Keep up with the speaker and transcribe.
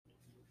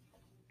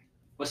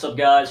What's up,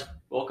 guys?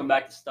 Welcome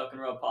back to Stuck in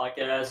a Row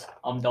Podcast.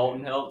 I'm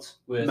Dalton Heltz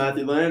with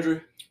Matthew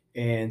Landry.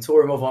 And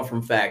Tory move on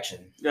from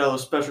Faction. Got a little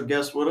special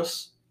guest with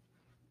us.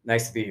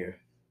 Nice to be here.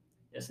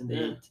 Yes,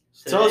 indeed.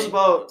 Tell us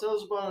about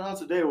how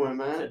today went,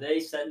 man. Today,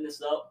 setting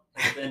this up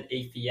has been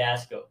a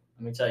fiasco.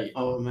 Let me tell you.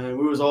 Oh man,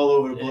 we was all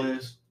over the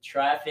place.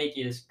 Traffic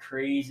is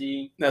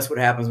crazy. That's what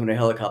happens when a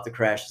helicopter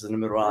crashes in the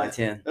middle of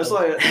I-10. That's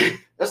like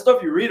that's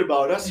stuff you read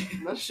about. That's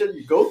shit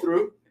you go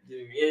through.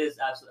 Dude, it is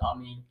absolutely. I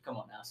mean, come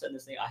on now. Setting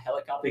this thing, a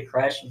helicopter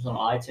crashes on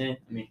I-10.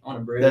 I mean, on a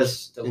bridge.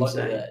 That's to look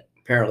insane. at that.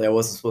 Apparently, I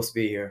wasn't supposed to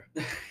be here.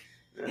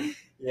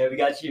 Yeah, we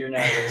got you here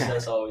now. So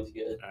that's always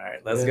good. All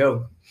right, let's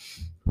go.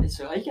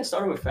 So how you get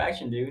started with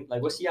Faction, dude?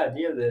 Like, what's the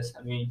idea of this?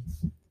 I mean,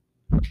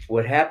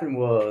 What happened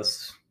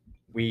was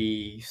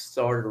we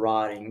started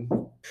riding.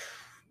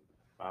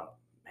 Oh,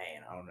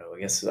 man, I don't know. I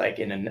guess like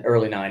in the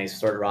early 90s, we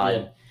started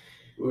riding.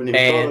 We weren't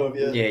even thought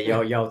of yet.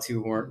 Yeah, y'all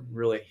two weren't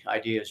really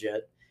ideas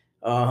yet.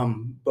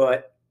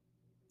 But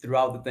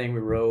throughout the thing, we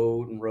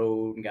rode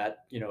and got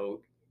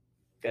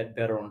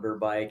better on a dirt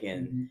bike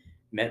and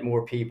met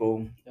more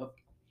people. Yep.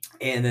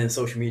 And then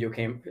social media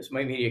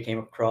came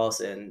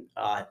across, and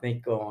I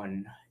think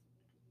on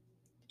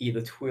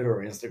either Twitter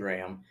or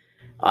Instagram,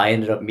 I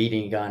ended up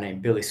meeting a guy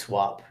named Billy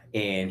Swap,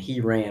 and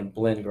he ran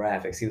Blend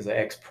Graphics. He was an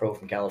ex-pro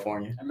from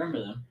California. I remember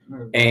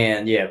them.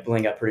 And yeah,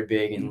 Blend got pretty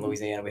big in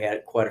Louisiana. We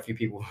had quite a few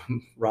people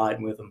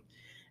riding with him.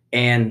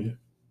 And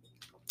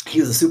he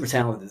was a super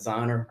talented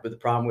designer, but the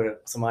problem with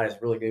somebody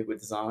that's really good with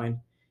design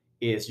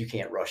is you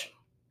can't rush him.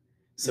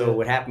 So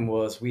what happened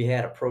was we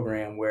had a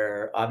program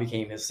where I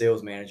became his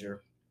sales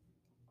manager.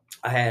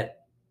 I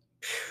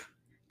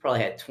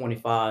probably had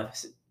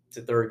 25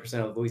 to 30%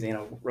 of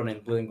Louisiana running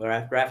Blend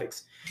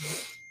Graphics.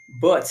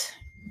 But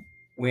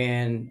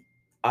when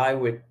I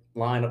would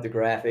line up the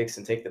graphics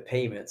and take the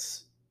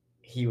payments,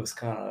 he was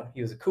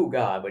a cool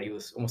guy, but he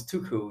was almost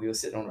too cool. He was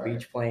sitting on the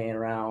beach playing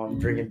around,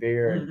 drinking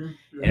beer, and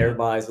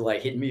everybody's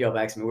like hitting me up,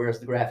 asking me, where's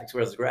the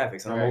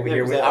graphics? And I'm over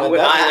here.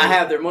 I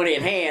have their money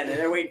in hand, and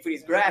they're waiting for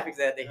these graphics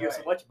that they hear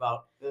so much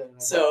about.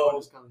 So, I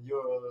was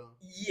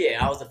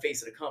the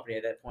face of the company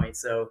at that point.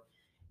 So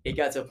it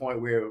got to a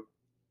point where,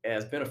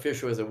 as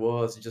beneficial as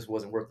it just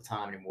wasn't worth the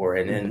time anymore.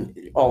 And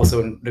then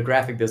also, the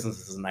graphic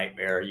business is a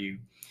nightmare. You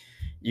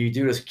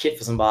do this kit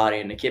for somebody,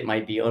 and the kit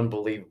might be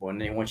unbelievable,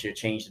 and they want you to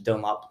change the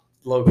Dunlop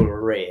logo to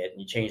red, and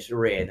you change the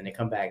red, and they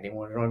come back, they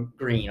want it on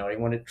green, or they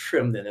want it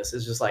trimmed in this.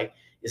 It's just like,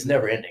 it's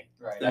never ending.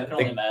 Right. I can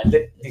only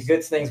imagine. The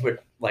good things with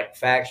like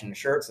Faction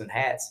shirts and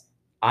hats,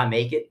 I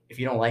make it. If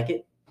you don't like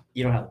it,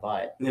 you don't have to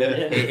buy it. Yeah.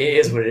 It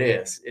is what it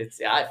is. If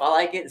I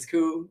like it, it's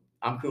cool.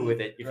 I'm cool with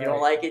it. If you don't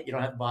like it, you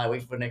don't have to buy it.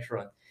 Wait for the next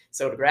run.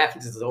 So the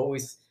graphics is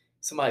always,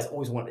 somebody's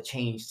always wanting to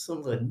change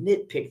some little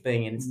nitpick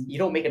thing, and you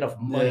don't make enough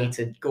money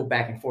to go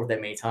back and forth that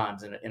many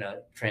times in a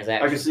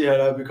transaction. I can see how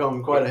that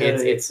become quite a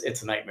headache.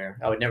 It's a nightmare.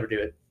 I would never do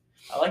it.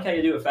 I like how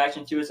you do a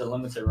Faction too. It's a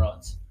limited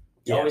runs.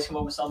 You always come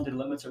up with something to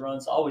limited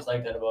runs. I always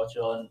like that about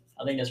y'all, and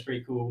I think that's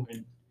pretty cool. And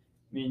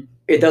I mean,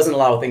 it doesn't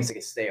allow things to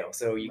get stale.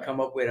 So you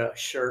come up with a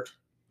shirt,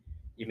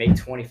 you make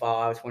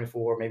 25,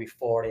 24, maybe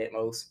 40 at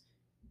most,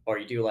 or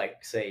you do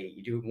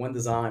you do one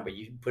design, but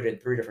you put it in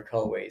 3 different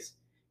colorways.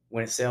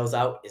 When it sells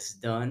out, it's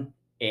done.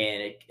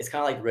 And it's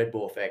kind of like the Red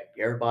Bull effect.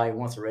 Everybody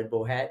wants a Red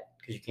Bull hat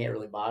because you can't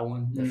really buy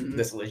one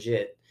that's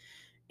legit.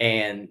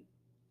 And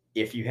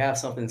if you have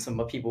something some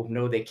people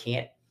know they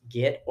can't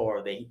get,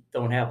 or they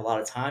don't have a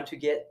lot of time to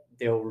get,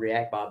 they'll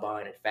react by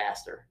buying it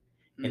faster.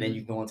 And then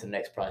you go on to the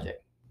next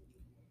project.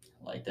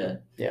 I like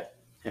that. Yeah.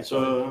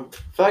 So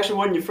Faction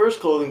wasn't your first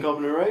clothing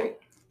company, right?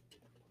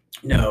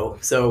 No.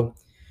 So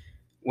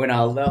when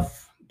I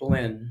left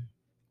Blend,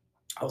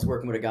 I was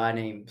working with a guy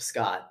named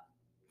Scott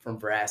from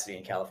Veracity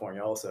in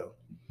California also.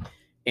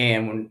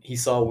 And when he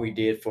saw what we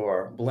did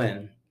for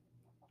Blend,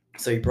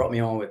 so he brought me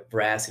on with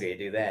Veracity to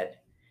do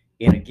that.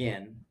 And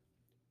again,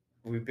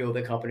 we built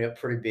the company up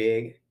pretty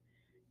big.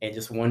 And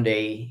just one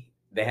day,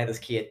 they had this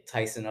kid,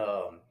 Tyson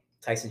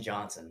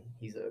Johnson.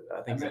 He's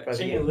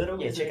Chicken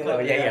Little. Yeah, Chicken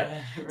Little.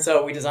 Yeah.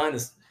 So we designed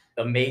this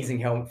amazing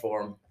helmet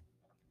for him,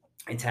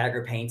 and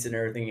Tagger paints and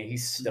everything. And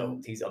he's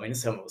stoked. This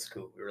helmet was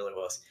cool. It really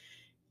was.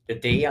 The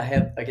day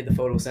I get the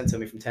photo sent to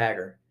me from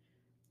Tagger,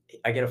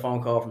 I get a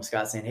phone call from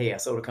Scott saying, "Hey, I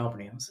sold a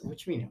company." I was like,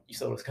 "What you mean you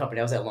sold this company?"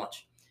 I was at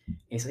lunch. And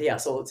he said, "Yeah, I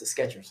sold it to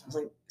Skechers." I was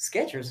like,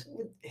 "Skechers?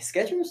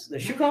 Skechers? The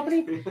shoe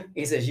company?"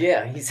 He says,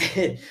 "Yeah."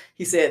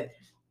 He said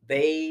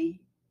they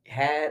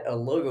had a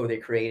logo they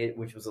created,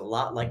 which was a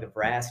lot like the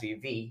Veracity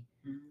V,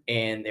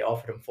 and they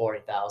offered him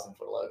 $40,000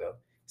 for the logo.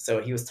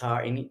 So he was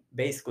tired, and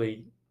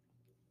basically,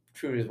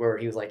 true to his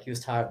word, he was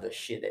tired of the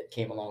shit that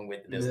came along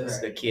with the business.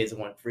 The kids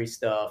want free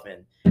stuff,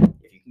 and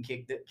if you can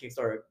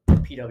kickstart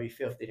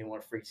PW50, they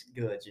want free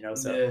goods,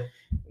 So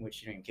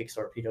which you can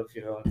kickstart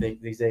PW50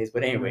 these days.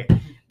 But anyway,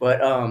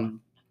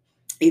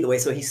 either way,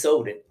 so he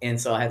sold it, and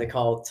so I had to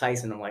call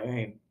Tyson. I'm like,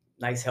 "Hey,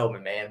 nice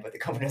helmet, man, but the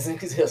company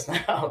doesn't exist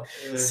now."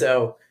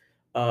 So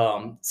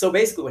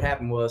basically, what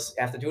happened was,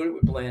 after doing it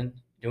with Blend,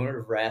 doing it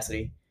with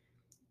Veracity,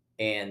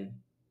 and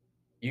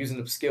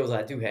using the skills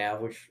I do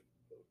have, which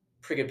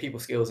pretty good people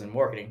skills in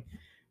marketing,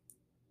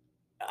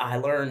 I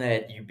learned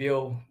that you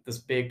build this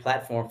big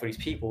platform for these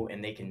people,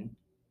 and they can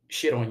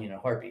shit on you in a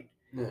heartbeat.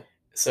 Yeah.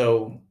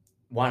 So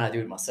why not do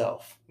it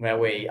myself? That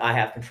way, I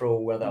have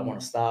control whether I want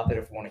to stop it,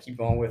 if I want to keep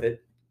going with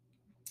it.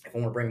 If I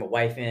want to bring my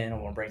wife in, I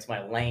want to bring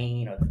somebody,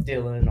 Lane or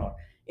Dylan or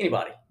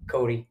anybody,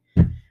 Cody.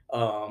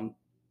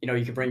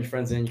 You can bring your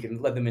friends in. You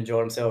can let them enjoy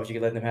themselves. You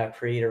can let them have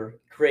creative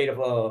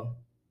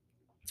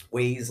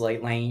ways.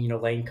 Like Lane,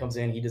 Lane comes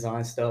in, he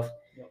designs stuff.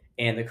 Yep.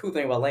 And the cool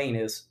thing about Lane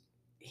is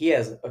he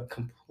has a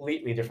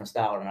completely different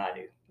style than I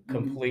do.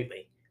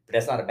 Completely. But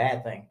that's not a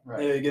bad thing.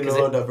 Right. Yeah, you get a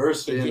lot of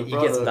diversity. You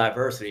get some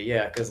diversity,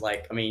 yeah. Because,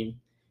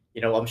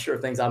 I'm sure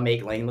things I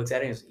make, Lane looks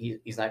at it,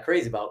 he's not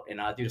crazy about, and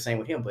I do the same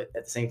with him. But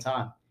at the same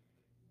time,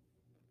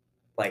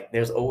 like,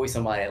 there's always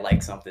somebody that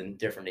likes something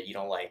different that you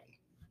don't like.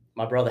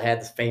 My brother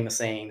had this famous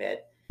saying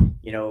that,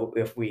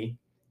 if we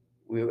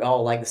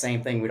all like the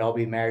same thing, we'd all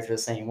be married to the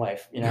same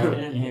wife,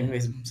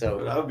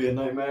 So that would be a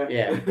nightmare.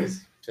 Yeah.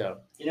 So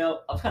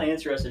I'm kind of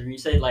interested when you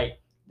say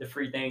like the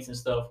free things and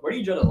stuff. Where do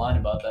you draw the line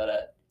about that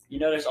at?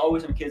 There's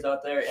always some kids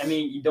out there. I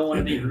mean, you don't want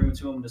to be rude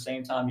to them. At the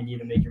same time, you need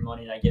to make your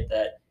money, and I get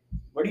that.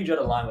 Where do you draw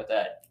the line with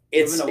that?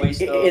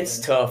 It's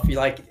tough.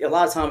 Like, a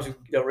lot of times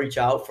they'll reach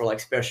out for like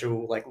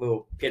special, like,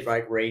 little pit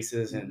bike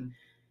races, and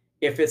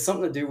if it's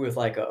something to do with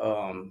like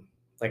a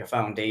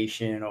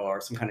foundation or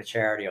some kind of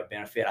charity or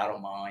benefit, I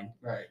don't mind.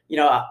 Right.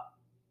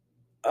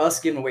 Us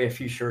giving away a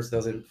few shirts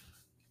doesn't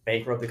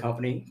bankrupt the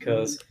company,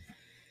 because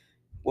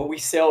what we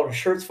sell the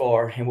shirts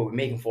for and what we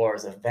make them for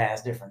is a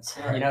vast difference.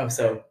 Right.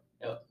 So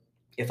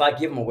if I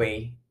give them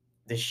away,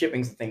 the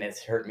shipping's the thing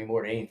that's hurt me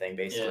more than anything,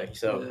 basically.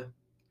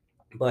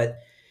 But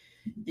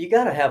you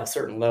got to have a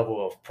certain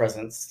level of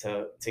presence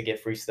to get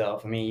free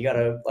stuff. I mean, you got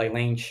to, like,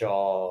 Lane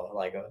Shaw,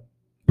 like a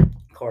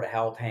Carter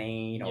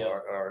Halpayne,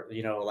 or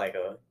like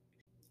a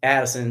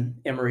Addison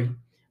Emery.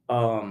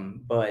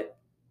 But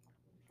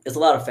there's a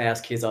lot of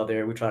fast kids out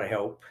there. We try to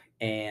help,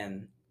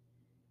 and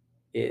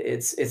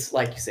it's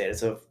like you said,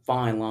 it's a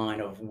fine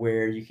line of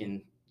where you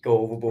can go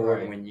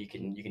overboard and when you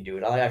can do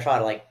it. I try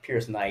to, like,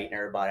 Pierce Knight and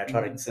everybody. I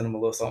try to send them a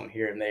little something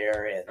here and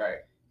there,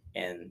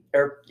 and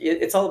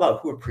it's all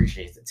about who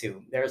appreciates it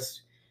too.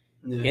 There's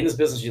in this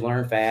business, you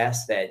learn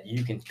fast that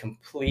you can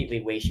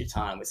completely waste your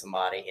time with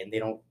somebody and they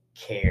don't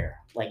care.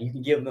 Like, you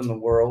can give them the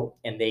world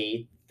and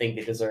they think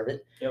they deserve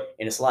it. Yep.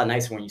 And it's a lot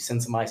nicer when you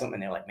send somebody something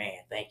and they're like, man,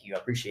 thank you, I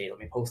appreciate it. Let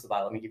me post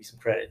about it. Let me give you some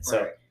credit.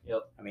 So,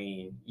 I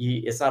mean,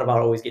 it's not about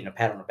always getting a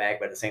pat on the back,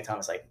 but at the same time,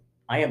 it's like,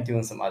 I am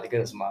doing something out of the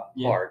goodness of my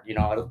heart.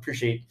 I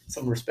appreciate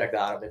some respect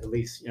out of it, at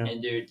least.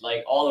 And dude,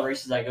 like, all the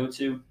races I go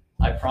to,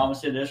 I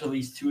promise you, there's at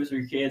least 2 or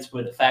 3 kids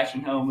with a faction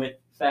helmet,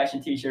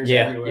 faction t-shirts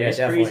everywhere. It's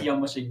definitely crazy how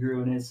much it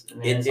grew, and it's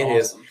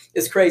awesome.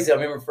 It's crazy. I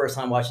remember the first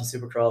time watching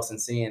Supercross and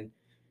seeing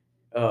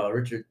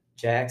Richard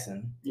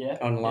Jackson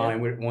on the line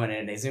with one,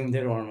 and they zoomed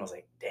in on him. I was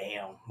like,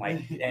 damn,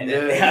 like,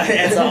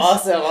 that's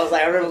awesome. I was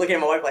like, I remember looking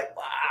at my wife like,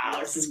 wow,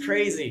 this is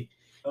crazy.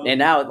 And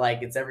now,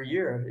 like, it's every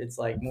year, it's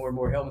like more and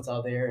more helmets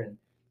out there, and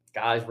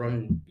guys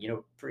running,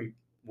 pretty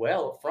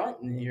well up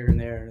front and here and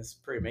there, and it's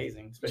pretty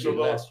amazing. Especially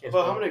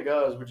about how many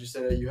guys would you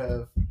say that you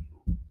have?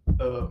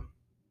 So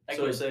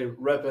to say,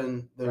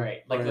 repping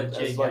the like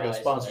as like a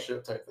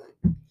sponsorship type thing.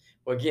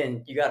 Well,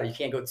 again, you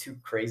can't go too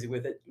crazy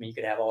with it. I mean, you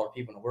could have all the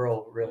people in the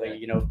world,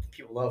 really.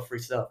 People love free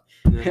stuff.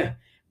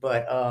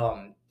 But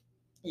I'd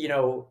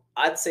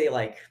say,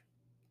 like,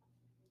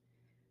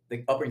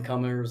 the up and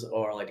comers,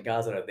 or like the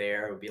guys that are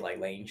there, would be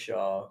like Lane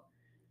Shaw,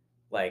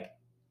 like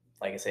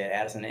I said,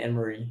 Addison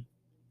Emery.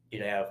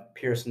 You'd have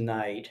Pierce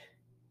Knight.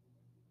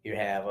 You'd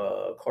have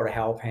Carter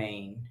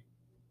Halpayne.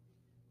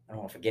 I don't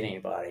want to forget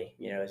anybody.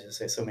 It's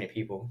just so many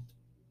people.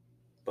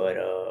 But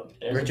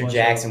Richard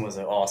Jackson was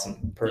an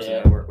awesome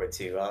person to work with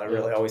too. I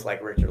really always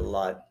like Richard a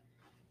lot.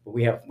 But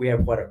we have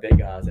quite a bit of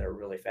guys that are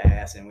really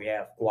fast, and we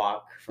have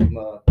Guac from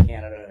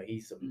Canada.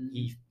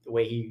 The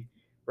way he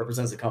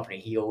represents the company,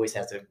 he always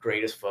has the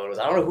greatest photos.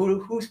 I don't know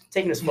who's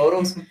taking his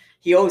photos.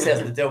 He always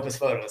has the dopest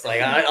photos.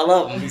 Like, I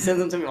love him. He sends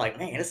them to me like,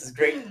 man, this is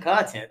great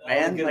content,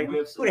 man. Like,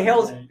 who the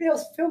hell's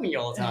filming you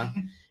all the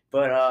time?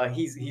 But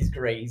he's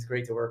great. He's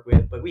great to work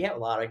with. But we have a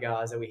lot of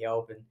guys that we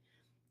help, and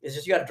it's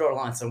just, you got to draw the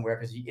line somewhere,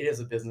 because it is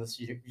a business.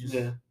 You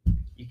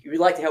would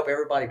like to help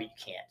everybody, but you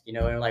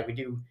can't. And like, we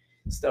do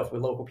stuff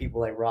with local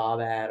people like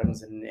Rob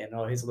Adams and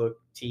his little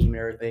team and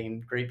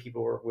everything. Great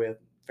people to work with.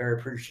 Very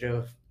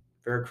appreciative.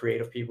 Very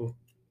creative people.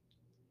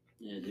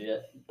 Yeah,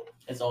 dude,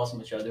 it's awesome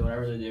what y'all doing. I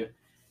really do.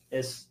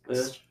 It's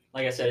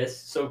like I said, it's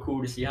so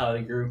cool to see how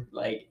the group,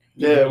 like,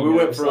 we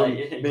went from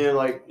being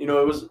like, it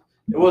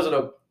wasn't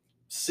a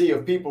sea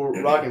of people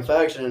rocking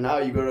faction, and now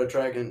you go to a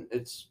track and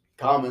it's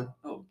common.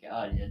 Oh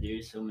god, yeah,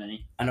 dude, so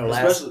many. I know.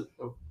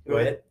 Go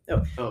ahead.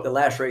 The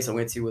last race I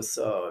went to was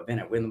been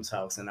at Wyndham's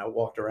house, and I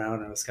walked around,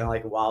 and it was kind of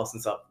like a while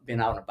since I've been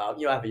out and about.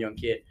 I have a young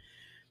kid,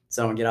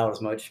 so I don't get out as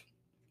much.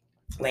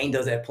 Lane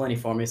does that plenty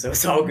for me, so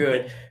it's all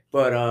good.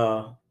 But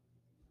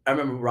I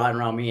remember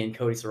riding around, me and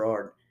Cody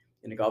Serrard,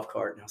 in the golf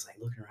cart, and I was like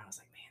looking around. I was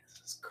like, man,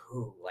 this is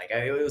cool. Like,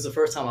 it was the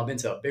first time I've been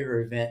to a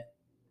bigger event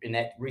in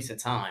that recent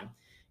time,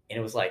 and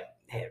it was like,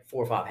 they had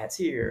 4 or 5 hats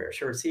here,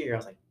 shirts here. I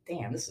was like,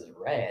 damn, this is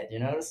rad. You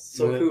know, it's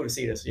so cool to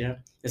see this. You know,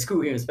 it's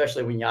cool,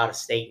 especially when you're out of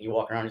state and you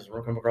walk around and just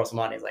come across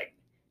somebody. It's like,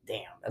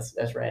 damn,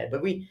 that's rad.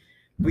 But we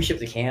ship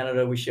to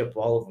Canada. We ship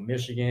all over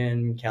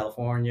Michigan,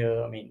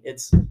 California. I mean,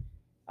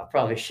 I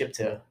probably shipped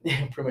to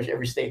pretty much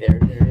every state there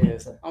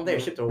is. I don't think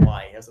I shipped to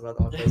Hawaii. That's about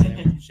the only place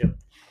I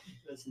shipped.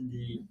 Yes,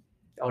 indeed.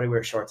 I only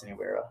wear shorts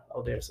anywhere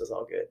out there, so it's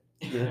all good.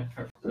 Yeah.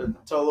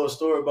 Tell a little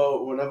story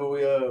about whenever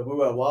we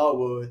were at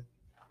Wildwood.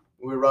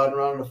 We were riding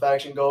around in a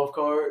faction golf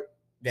cart.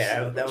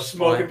 Yeah, that was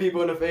smoking fun.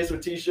 people in the face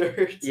with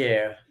T-shirts.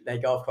 Yeah,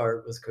 that golf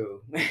cart was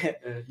cool.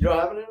 You don't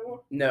have it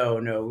anymore? No,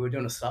 we were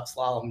doing a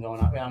slalom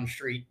going out down the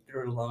street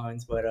through the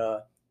lines, but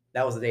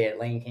that was the day that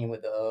Lane came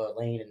with the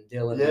Lane and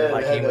Dylan. Yeah,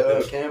 I came came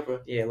with the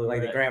camper. Yeah, it looked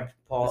like the Grandpa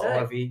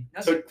RV.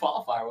 That's a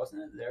qualifier,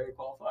 wasn't it? The area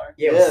qualifier.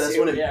 Yeah, that's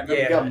when it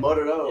yeah, got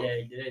muttered out. Yeah,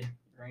 he did.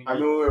 I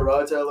remember we were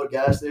riding to that little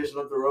gas station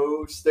up the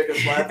road, sticker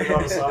slapping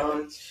on the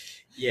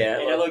signs. Yeah,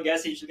 that little gas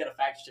station got a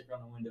faction sticker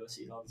on the window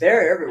seat.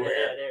 They're everywhere.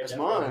 Yeah, that's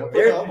mine.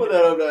 I'll put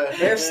that up there.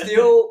 There's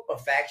still a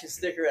faction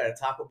sticker at a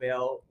Taco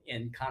Bell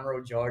in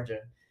Conroe,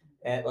 Georgia,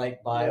 at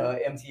by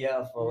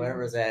MTF or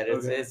whatever it's at.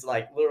 It's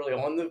like literally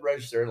on the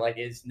register. Like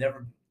it's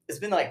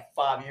been like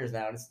 5 years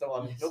now, and it's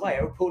still nobody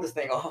ever pulled this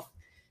thing off.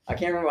 I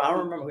can't remember. I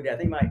don't remember who did. I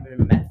think it might have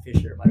been Matt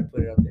Fisher. Might have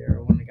put it up there,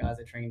 or one of the guys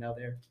that trained out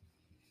there.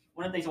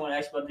 One of the things I want to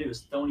ask you about to do is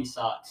Stony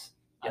socks.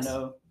 Yes. I know.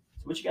 So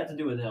what you got to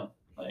do with them?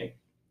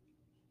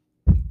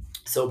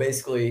 So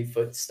basically,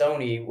 for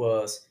Stony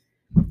was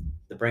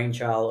the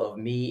brainchild of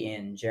me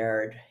and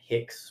Jared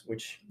Hicks,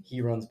 which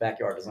he runs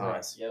Backyard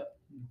Designs. Right. Yep.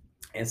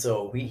 And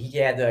so he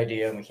had the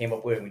idea, and we came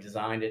up with it, and we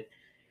designed it.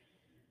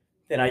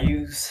 Then I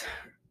used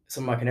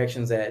some of my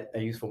connections that I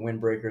use for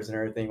windbreakers and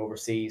everything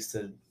overseas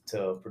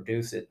to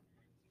produce it.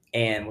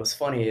 And what's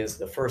funny is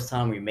the first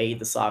time we made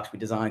the socks, we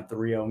designed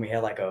 3 of them. We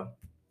had like a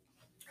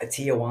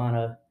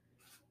Tijuana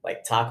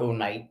taco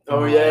night.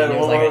 Oh yeah, and it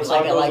was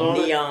like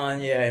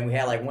neon, yeah. And we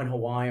had like one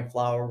Hawaiian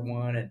flower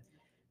one, and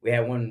we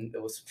had one that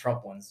was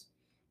Trump ones.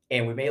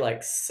 And we made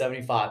like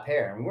 75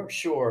 pair, and we weren't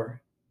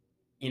sure.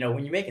 You know,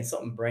 when you're making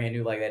something brand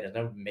new like that that's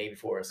never been made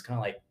before, it's kind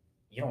of like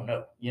you don't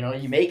know. You know,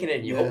 you're making it,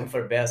 and you're hoping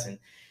for the best, and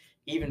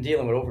even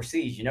dealing with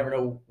overseas, you never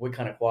know what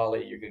kind of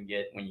quality you're gonna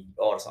get when you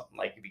order something.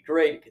 Like it'd be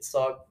great, it could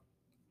suck.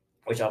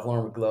 Which I've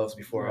learned with gloves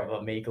before. Right.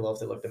 I've made gloves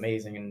that looked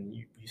amazing, and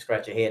you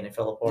scratch your head and it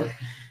fell apart.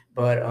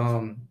 But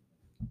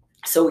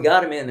so we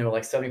got them in. They were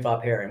like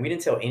 75 pair, and we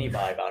didn't tell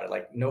anybody about it.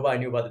 Like nobody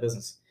knew about the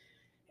business.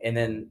 And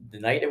then the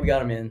night that we got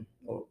them in,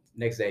 or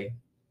next day,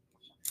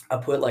 I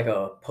put like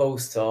a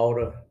post to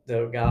all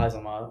the guys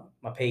on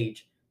my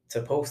page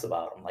to post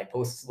about them, like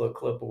post a little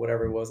clip or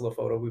whatever it was, a little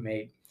photo we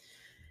made,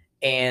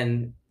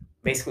 and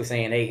basically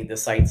saying, "Hey, the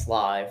site's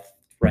live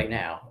right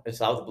now.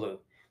 It's out of the blue."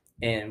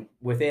 And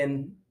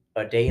within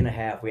a day and a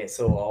half, we had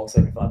sold all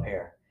 75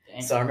 pair.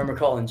 Dang. So I remember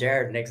calling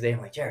Jared the next day. I'm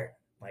like, Jared,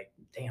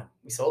 damn,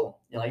 we sold them.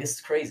 You're like, this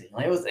is crazy.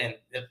 Like, it was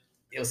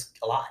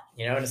a lot,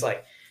 you know. And it's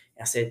like,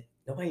 I said,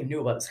 nobody even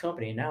knew about this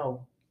company. And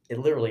now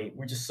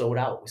we're just sold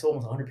out. We sold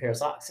almost 100 pair of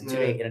socks in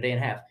a day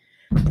and a half.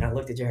 And I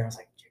looked at Jared. I was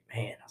like,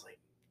 man,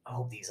 I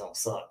hope these don't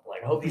suck.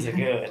 Like, I hope these are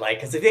good. Like,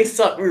 because if they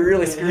suck, we're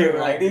really screwed.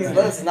 Like,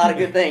 this is not a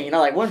good thing. You know,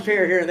 like one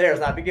pair here and there is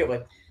not big good,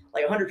 but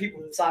like 100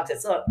 people with socks that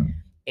suck.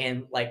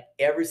 And like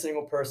every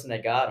single person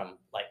that got them,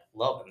 like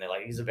loved them. They're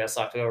like, these are the best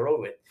socks I ever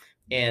rode with.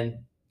 And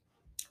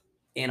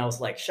I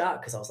was like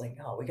shocked because I was like,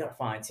 oh, we got to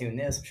fine tune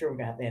this. I'm sure we're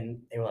going to. And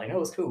they were like,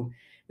 no, it's cool.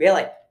 We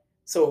had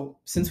so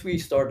since we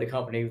started the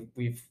company,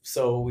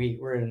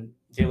 we're in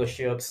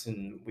dealerships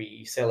and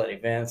we sell at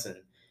events, and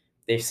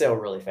they sell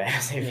really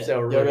fast. They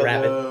sell really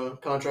rapid. The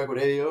contract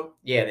with AEO?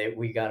 Yeah,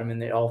 we got them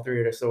in all 3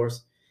 of their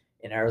stores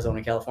in Arizona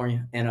and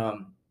California. And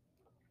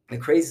the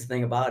craziest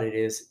thing about it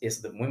is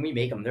that when we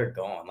make them, they're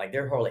gone. Like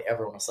they're hardly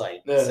ever on the site.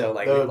 Yeah, so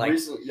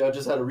y'all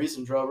just had a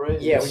recent drop, right?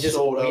 Yeah, we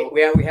sold out.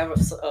 We have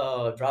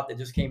a drop that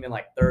just came in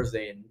like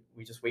Thursday, and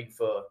we just waiting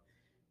for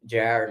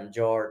Jared and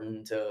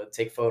Jordan to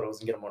take photos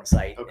and get them on the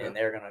site, and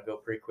they're gonna go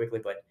pretty quickly.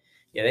 But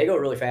yeah, they go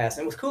really fast.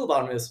 And what's cool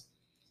about them is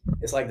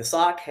it's like the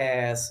sock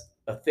has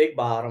a thick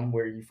bottom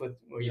where your foot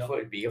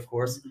would be, of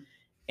course,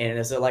 and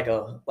it's like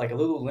a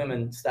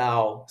Lululemon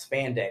style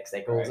spandex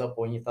that goes up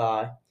on your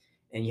thigh.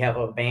 And you have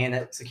a band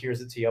that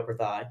secures it to your upper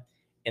thigh,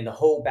 and the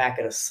whole back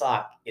of the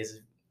sock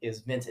is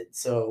vented.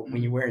 So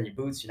when you're wearing your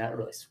boots, you're not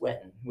really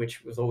sweating,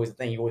 which was always the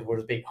thing. You always wear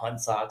those big hunting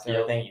socks and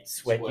everything. You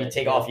sweat. You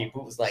take off your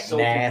boots like so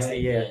nasty.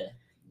 Yeah.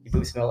 Your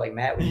boots smell like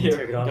Matt when you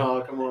took it off.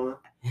 No, come on.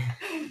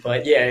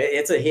 But yeah,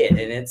 it's a hit, and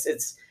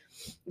it's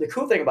the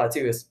cool thing about it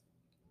too is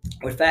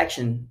with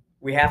Faction,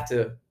 we have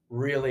to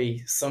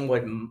really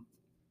somewhat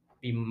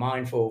be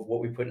mindful of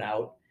what we're putting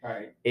out.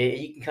 Right.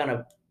 You can kind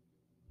of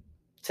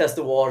test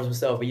the waters and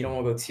stuff, but you don't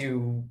want to go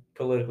too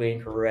politically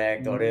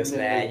incorrect or this and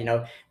that. You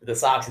know, with the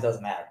socks, it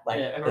doesn't matter.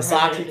 Like the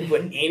socks, you can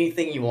put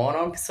anything you want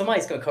on because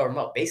somebody's gonna cover them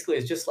up. Basically,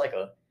 it's just like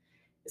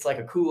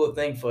a cool little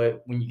thing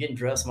for when you're getting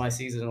dressed. Somebody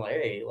sees it and like,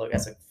 hey, look,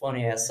 that's a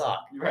funny ass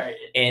sock. Right.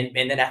 And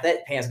then after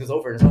that, pants goes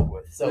over and it's over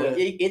with. So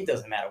it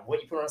doesn't matter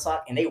what you put on a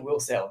sock, and they will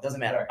sell. It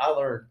doesn't matter. I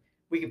learned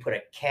we can put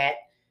a cat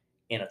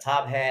in a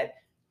top hat,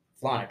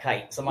 flying a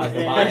kite. Somebody's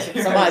gonna buy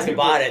it. Somebody's gonna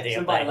buy that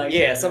damn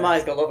thing.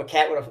 Somebody's gonna love a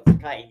cat with a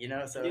kite, you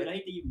know. So dude, I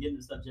hate to even get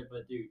into the subject,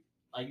 but dude,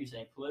 like you're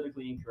saying,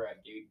 politically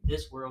incorrect, dude.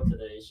 This world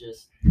today is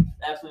just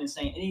absolutely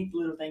insane. Any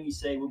little thing you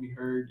say will be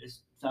heard. It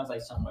sounds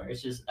like somewhere.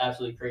 It's just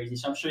absolutely crazy.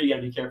 So I'm sure you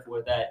got to be careful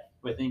with that,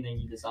 with anything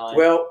you design.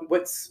 Well,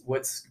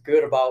 what's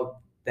good about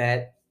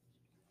that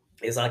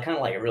is I kind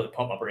of like really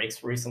pumped my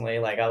brakes recently.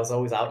 Like I was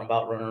always out and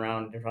about running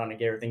around and trying to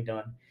get everything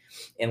done.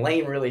 And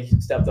Lane really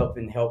stepped up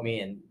and helped me,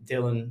 and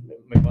Dylan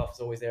McBuff's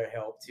always there to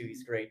help too.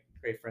 He's a great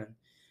friend.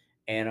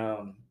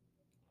 And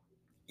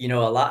you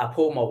know, I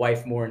pulled my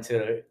wife more into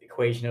the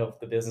equation of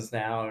the business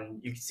now,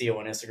 and you can see her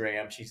on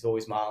Instagram. She's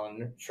always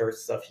modeling shirts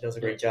and stuff. She does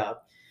a great job.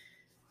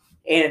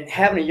 And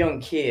having a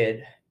young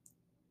kid,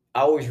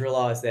 I always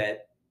realized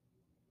that,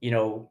 you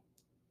know,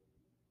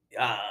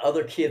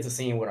 other kids are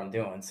seeing what I'm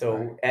doing.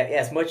 So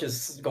as much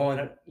as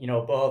going, you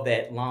know, above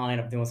that line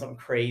of doing something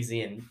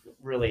crazy and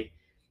really,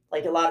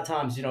 like a lot of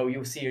times, you know,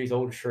 you'll see these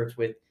older shirts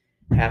with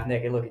half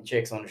naked looking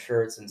chicks on the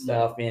shirts and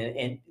stuff.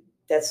 And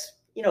that's,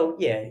 you know,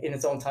 in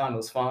its own time, it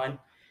was fine.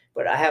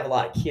 But I have a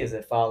lot of kids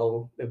that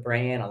follow the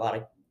brand, a lot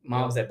of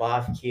moms that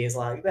buy for kids.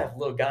 Like, you have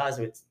little guys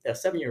with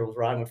 7-year-olds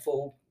riding with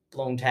full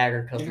blown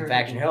Tagger custom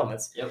faction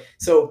helmets.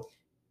 So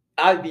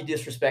I'd be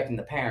disrespecting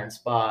the parents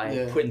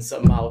by putting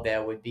something out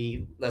that would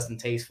be less than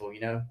tasteful,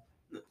 you know?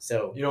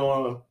 So you don't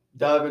want to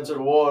dive into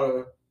the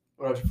water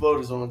without your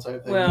floaters on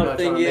type thing. Well, the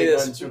thing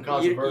is, too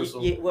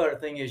controversial. The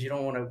thing is, you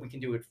don't want to. We can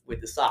do it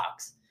with the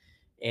socks,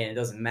 and it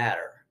doesn't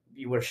matter.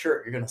 You wear a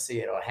shirt, you're gonna see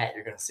it, or a hat,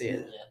 you're gonna see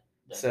it.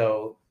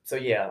 So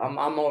yeah,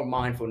 I'm more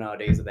mindful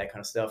nowadays of that kind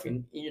of stuff,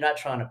 and you're not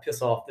trying to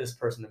piss off this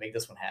person to make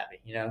this one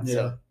happy, you know.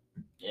 So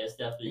yeah, it's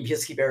definitely you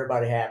just keep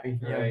everybody happy.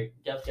 Right,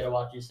 definitely gotta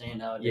watch what you're saying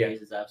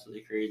nowadays. It's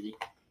absolutely crazy.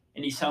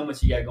 And these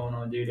helmets you got going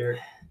on, dude,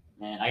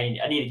 man,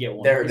 I need to get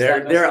one.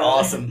 They're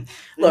awesome.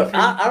 Look,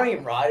 I don't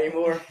even ride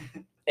anymore,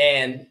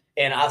 and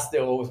I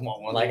still always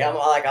want one. Like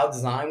I'll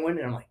design one,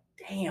 and I'm like,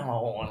 damn, I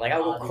want one. Like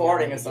I'll go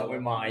karting or something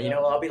with mine. You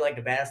know, I'll be like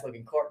the baddest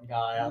looking karting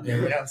guy out there.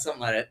 You know,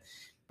 something like that.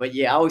 But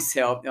yeah, I always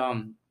tell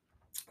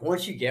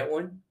once you get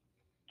one,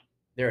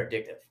 they're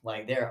addictive.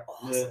 Like they're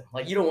awesome.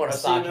 Like you don't want a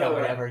stock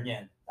helmet ever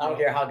again. I don't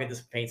care how good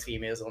this paint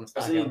scheme is on a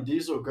stock helmet. I seen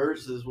Diesel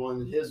Gertz's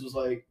one. His was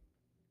like,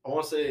 I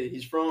want to say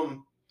he's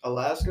from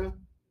Alaska.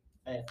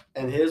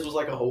 And his was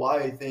like a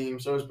Hawaii theme,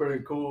 so it was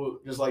pretty cool.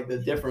 Just like the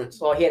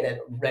difference. Well, he had that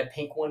red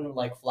pink one,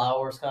 like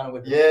flowers, kind of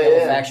with the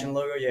faction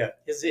logo. Yeah,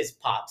 his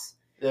pops.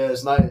 Yeah,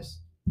 it's nice.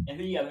 And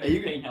who you got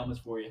paint helmets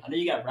for you? I know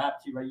you got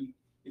wrapped too, right?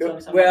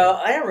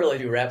 Well, I don't really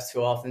do wraps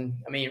too often.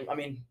 I mean,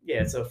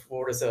 yeah, it's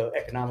an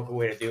economical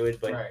way to do it,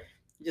 but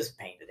you just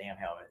paint the damn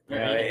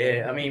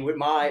helmet. I mean, with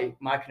my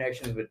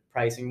connections with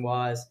pricing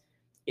wise,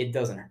 it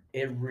doesn't.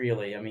 It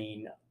really. I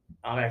mean,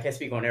 I can't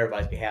speak on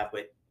everybody's behalf,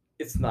 but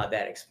it's not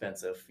that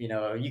expensive. You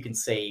know, you can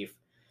save.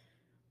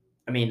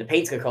 I mean, the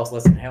paint's gonna cost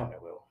less than a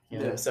helmet will. You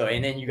know? So,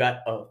 and then you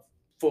got a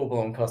full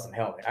blown custom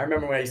helmet. I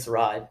remember when I used to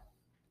ride.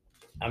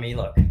 I mean,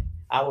 look,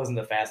 I wasn't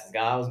the fastest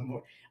guy.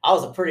 I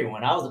was a pretty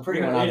one. I was a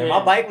pretty one out there.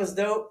 My bike was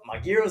dope. My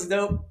gear was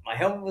dope. My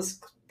helmet was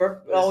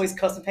always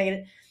custom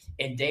painted.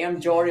 And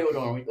damn Jordy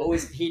O'Dorn,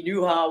 he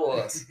knew how I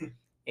was.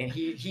 And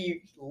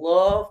he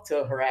loved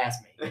to harass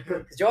me.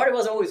 Because Jordy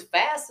wasn't always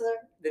faster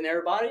than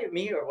everybody,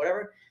 me or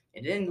whatever.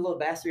 And then the little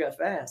bastard got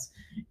fast.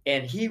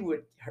 And he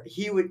would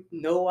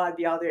know I'd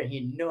be out there, and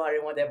he knew I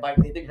didn't want that bike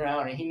to hit the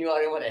ground, and he knew I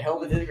didn't want that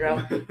helmet to hit the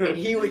ground. And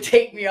he would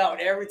take me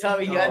out every time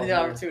he got the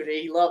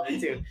opportunity. He loved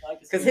it too.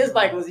 Because his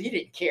bike he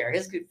didn't care.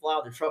 His could fly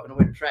out the truck on the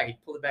way to the track. He'd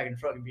pull it back in the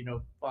truck and be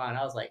no fine.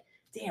 I was like,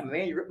 damn,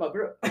 man, you ripped my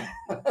grip.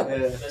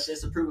 That's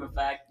just a proven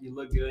fact. You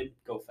look good,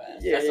 go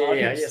fast.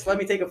 Just let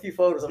me take a few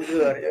photos. I'm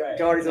good.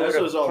 Jordy's over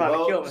there trying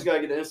to kill me. Just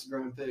gotta get the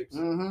Instagram pics.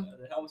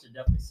 Mm-hmm. The helmets are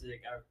definitely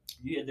sick.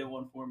 You had that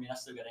one for me. I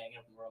still gotta hang it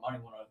up in the room. I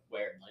don't even want to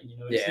wear it. Like, you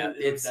know,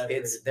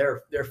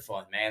 they're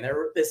fun, man.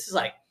 This is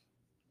like,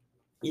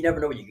 you never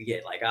know what you could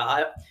get. Like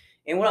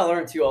and what I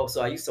learned too,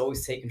 also, I used to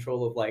always take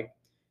control of like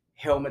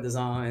helmet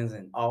designs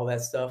and all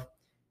that stuff.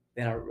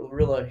 Then I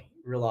really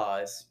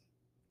realized,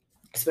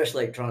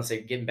 especially like trying to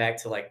say getting back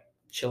to like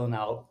chilling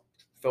out,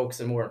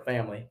 focusing more on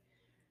family,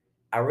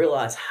 I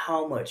realized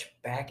how much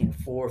back and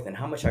forth and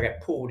how much I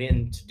got pulled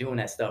into doing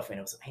that stuff, and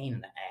it was a pain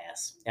in the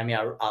ass. I mean,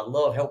 I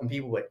love helping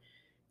people, but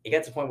it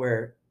got to the point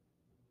where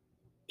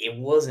it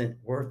wasn't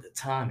worth the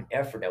time and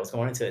effort that was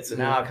going into it. So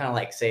now I kind of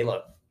like say,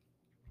 look,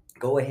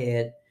 go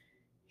ahead.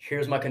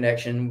 Here's my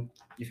connection.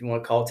 If you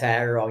want to call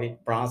Tagger, I'll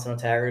get Bronson or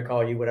Tagger to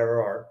call you, whatever,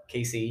 or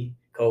KC,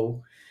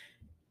 Cole.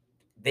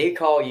 They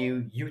call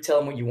you, you tell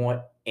them what you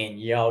want, and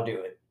y'all do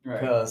it.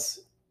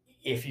 Because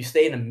if you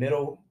stay in the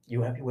middle,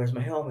 you have, where's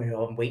my helmet?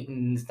 Oh, I'm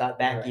waiting, it's not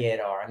back yet,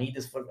 or I need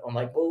this foot. I'm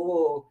like,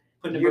 whoa.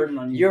 Putting the burden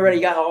on you. You already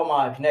got all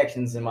my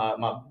connections and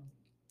my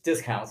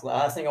discounts. The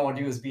last thing I want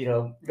to do is be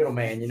the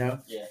middleman, you know?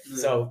 Yeah.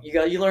 So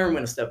you learn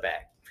when to step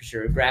back, for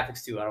sure.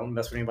 Graphics, too. I don't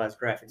mess with anybody's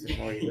graphics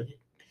anymore either.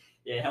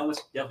 Yeah,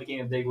 helmets definitely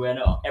came a big way. I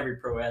know every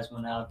pro has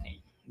one now.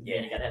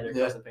 Yeah, you gotta have their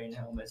custom painted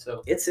helmet.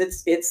 So it's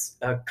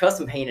a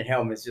custom painted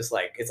helmet is just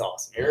like, it's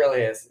awesome. It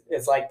really is.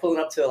 It's like pulling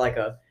up to like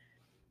a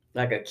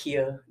like a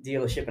Kia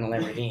dealership in a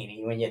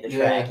Lamborghini when you're at the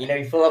track. You know,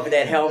 you pull up with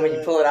that helmet,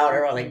 you pull it out,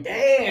 everyone's like,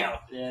 damn.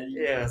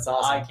 Yeah, it's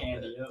awesome. Eye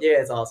candy. Yep.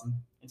 Yeah, it's awesome.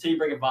 Until you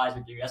break a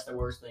visor, dude. That's the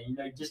worst thing. You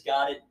know, you just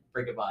got it,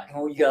 break a visor.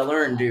 What you gotta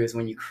learn, dude, is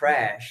when you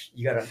crash,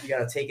 you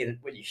gotta take it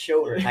with your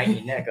shoulder, tighten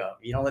your neck up.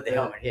 You don't let the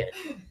helmet hit.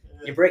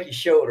 You break your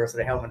shoulder so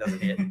the helmet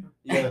doesn't hit.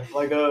 Yeah,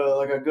 like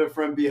a good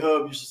friend B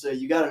Hub used to say,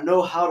 you gotta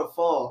know how to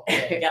fall.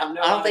 I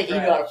don't think he knew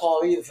how to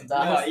fall either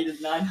sometimes. No, he does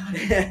not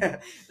know.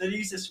 Then he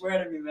used to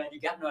swear to me, man, you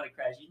gotta know how to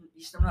crash.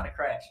 You still know how to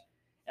crash.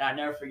 And I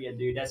never forget,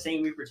 dude. That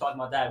same week we were talking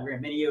about that, we were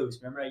in Mini O's.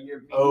 Remember that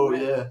year? Oh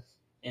yeah.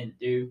 And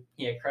dude,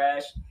 he had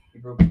crashed. He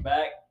broke his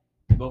back,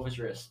 both his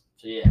wrists.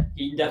 So yeah,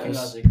 he definitely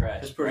knows how to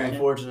crash. It's pretty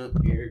unfortunate.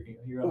 You're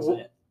what I'm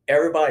saying.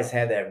 Everybody's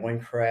had that one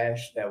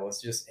crash that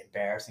was just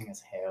embarrassing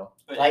as hell.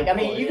 Like, I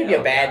mean, you can be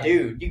a bad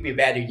dude. You can be a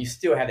bad dude. You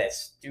still have that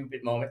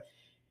stupid moment.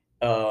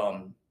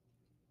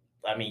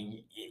 I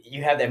mean,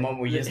 you have that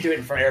moment where you just do it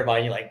in front of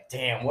everybody. You're like,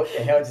 damn, what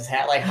the hell just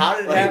happened? Like, how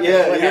did it happen?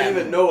 Yeah, you don't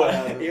even know what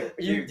happened.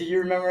 Do you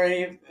remember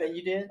any that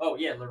you did? Oh,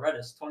 yeah,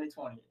 Loretta's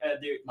 2020.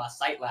 Dude, my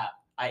sight lap.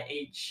 I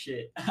ate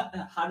shit.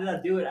 How did I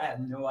do it? I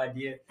have no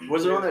idea.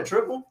 Was it on that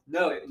triple?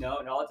 No,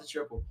 it's a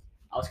triple.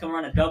 I was coming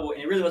around a double,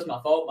 and it really wasn't my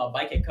fault. My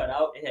bike had cut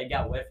out. It had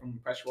got wet from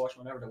pressure washing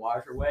whenever the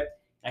wires were wet.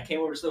 And I came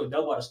over this little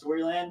double out of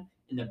Storyland,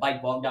 and the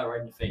bike bogged out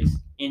right in the face.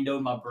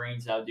 Endoed my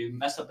brains out, dude.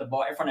 Messed up the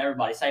bar in front of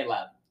everybody. Sight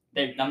lap.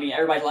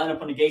 Everybody's lining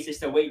up on the gates. They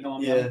still waiting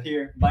on me. I'm up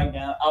here, bike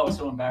down. I was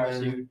so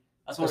embarrassed, dude.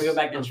 I just want to go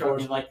back to the truck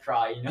and like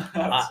cry, you know?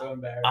 I was so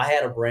embarrassed. I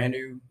had a brand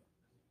new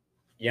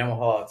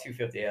Yamaha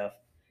 250F,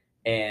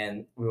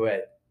 and we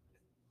were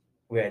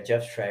at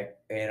Jeff's track,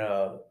 and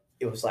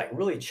it was like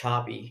really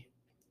choppy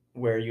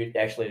where you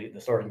actually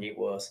the starting gate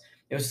was.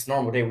 It was just a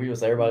normal day.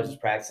 Everybody was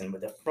just practicing,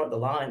 but the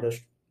line, the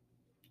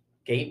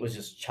gate was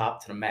just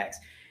chopped to the max.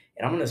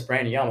 And I'm in this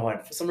brand new Yamaha,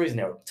 and for some reason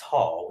they were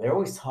tall. They're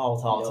always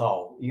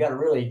tall. You got to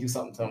really do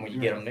something to them when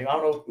you get them. I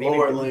don't know. Maybe,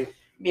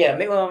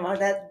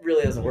 that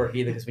really doesn't work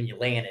either because when you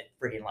land it,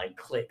 freaking like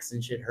clicks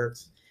and shit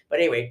hurts. But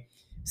anyway,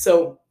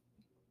 so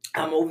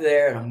I'm over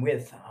there and I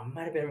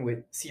might have been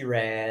with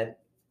C-Rad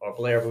or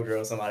Blair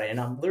Boudreaux or somebody, and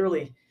I'm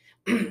literally,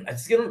 I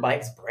just get on the bike,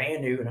 it's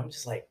brand new, and I'm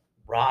just like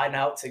riding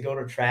out to go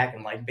to the track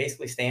and like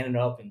basically standing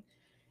up,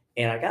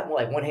 and I got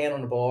like one hand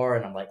on the bar,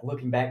 and I'm like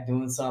looking back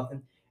doing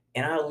something,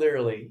 and I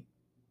literally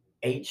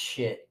ate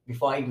shit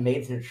before I even made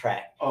it to the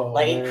track.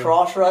 It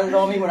cross-rutted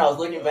on me when I was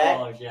looking back,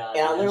 and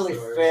I literally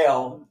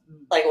fell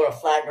like on a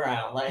flat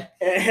ground. Like,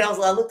 and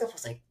I looked up, I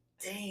was like,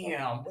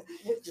 damn, what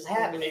just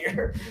happened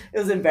here? It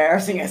was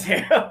embarrassing as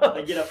hell.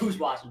 Like, get up, who's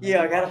watching?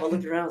 Yeah, I got up, I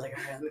looked around, I was like,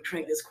 all right, let me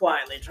crank this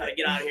quietly and try to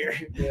get out of here.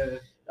 Yeah.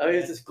 I mean,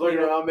 it's just looking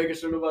around, making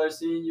sure nobody's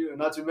seeing you, and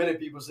not too many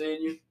people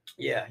seeing you.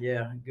 Yeah,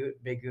 good,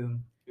 big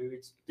goon.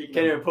 Can't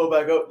even pull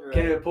back up. Right.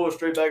 Can't even pull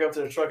straight back up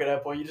to the truck at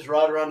that point. You just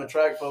ride around the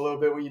track for a little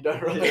bit when you're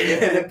done running,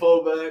 and then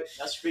pull back.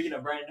 That's speaking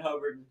of Brandon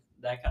Hubbard,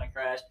 that kind of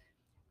crash.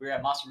 We were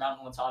at Monster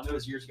Mountain one time. It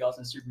was years ago. I was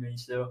in Super Mini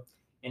still,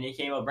 and he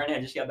came up. Brandon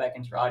had just got back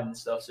into riding and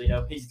stuff, so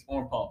he's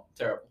arm pump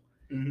terrible.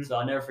 Mm-hmm. So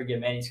I'll never forget,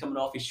 man. He's coming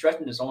off. He's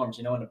stretching his arms,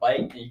 in the bike,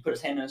 and he put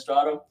his hand on the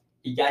throttle.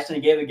 He actually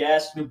gave a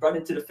gas, brought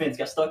into the fence,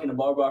 got stuck in the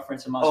barbed wire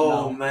fence in Monster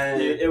Mountain. Man,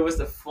 dude, it was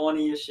the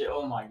funniest shit.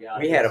 Oh my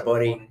god. We had a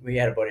buddy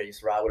that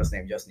used to ride with us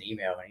named Justin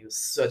Email, and he was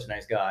such a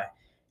nice guy.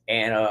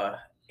 And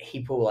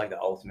he pulled like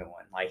the ultimate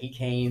one. Like he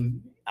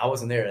came, I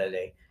wasn't there that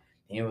day,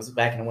 and it was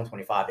back in the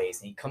 125 days.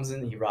 And he comes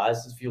in, he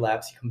rides a few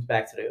laps, he comes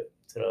back to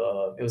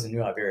the it was in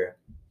New Iberia,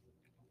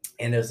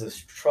 and there's this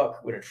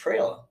truck with a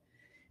trailer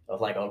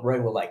of like a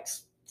regular like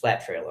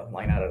flat trailer,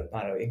 like not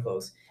a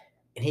enclosed.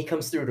 And he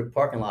comes through the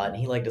parking lot, and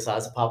he like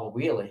decides to pop a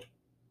wheelie,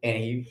 and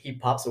he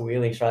pops a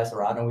wheelie, he tries to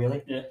ride a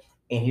wheelie,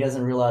 and he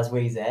doesn't realize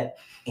where he's at,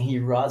 and he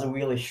rides a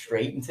wheelie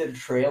straight into the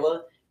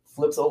trailer,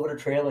 flips over the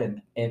trailer,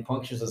 and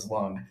punctures his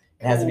lung.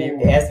 It has to be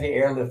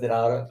airlifted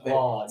out of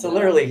it.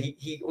 Literally,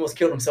 he almost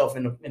killed himself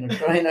in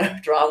the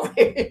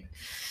driveway.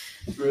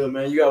 Really,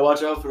 man, you gotta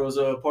watch out for those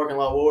parking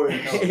lot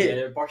warriors.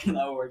 Yeah, parking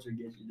lot warriors will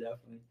get you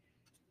definitely.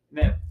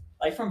 Man,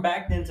 like from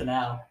back then to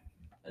now,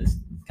 it's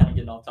kind of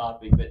getting off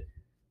topic, but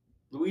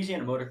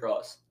Louisiana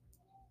motocross,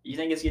 you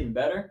think it's getting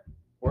better,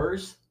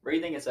 worse? Where do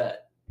you think it's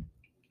at?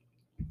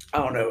 I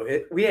don't know.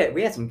 We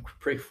had some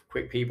pretty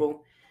quick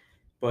people,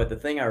 but the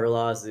thing I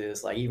realized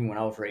is like even when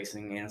I was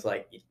racing, and it's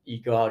like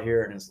you go out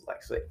here and it's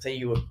like say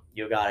you're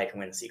a guy that can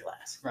win a C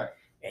class, right?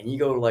 And you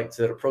go like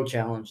to the Pro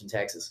Challenge in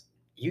Texas,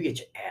 you get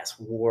your ass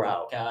wore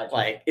out. God,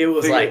 like it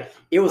was like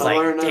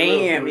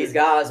damn, these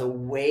guys are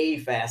way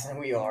faster than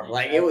we are.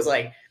 Like it was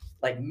like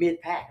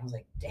mid pack. I was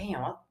like,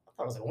 damn, I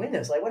thought I was gonna win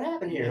this. Like what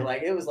happened here?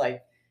 Like it was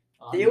like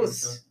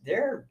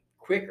they're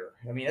quicker.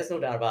 I mean, there's no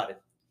doubt about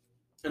it.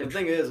 And the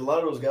thing is, a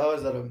lot of those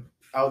guys that are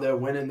out there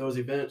winning those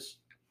events,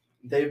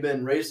 they've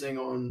been racing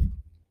on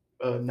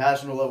a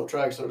national level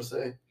track, so to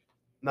say.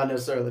 Not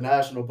necessarily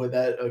national, but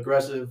that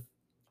aggressive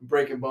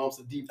breaking bumps,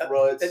 the deep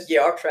ruts.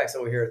 Yeah, our tracks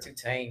over here are too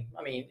tame.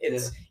 I mean,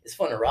 it's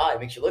fun to ride, it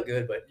makes you look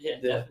good, but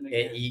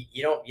definitely.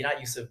 You're not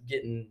used to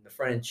getting the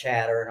front end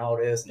chatter and all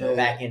this, and the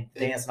back end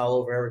dancing all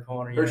over every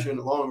corner. Hurts you in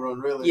the long run,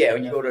 really. Yeah,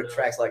 when you go to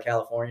tracks like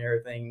California,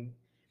 everything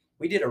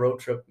we did a road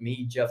trip.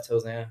 Me, Jeff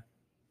Tozan,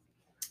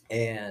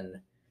 and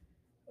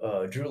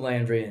Drew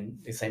Landry, and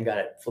the same guy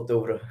that flipped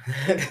over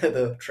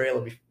the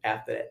trailer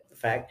after that. The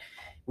fact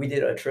we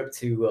did a trip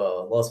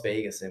to Las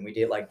Vegas, and we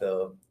did like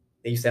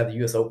they used to have the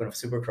U.S. Open of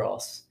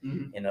Supercross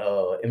in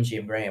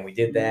MGM Grand. We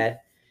did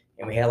that,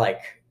 and we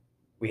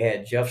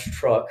had Jeff's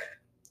truck.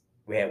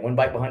 We had one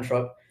bike behind the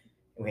truck,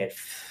 and we had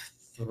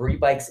 3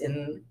 bikes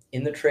in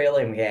the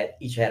trailer, and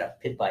each had a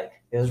pit bike.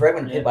 It was right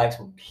when pit bikes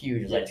were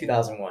huge. It was like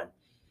 2001,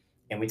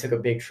 and we took a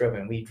big trip,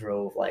 and we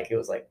drove it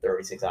was like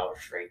 36 hours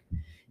straight.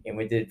 And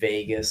we did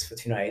Vegas for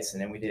 2 nights,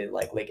 and then we did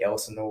like Lake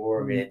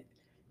Elsinore, we did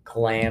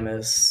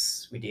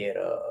Calamus, we did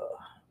I'm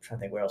trying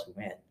to think where else we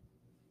went.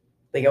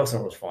 Lake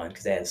Elsinore was fun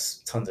because it has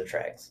tons of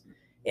tracks,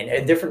 and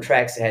at different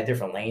tracks it had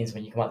different lanes.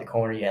 When you come out the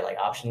corner, you had like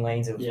option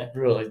lanes. It was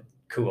really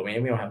cool. I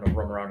mean, we don't have no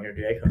room around here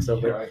today,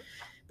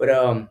 but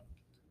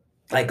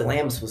like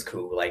Calamus was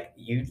cool. Like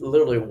you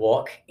literally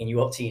walk and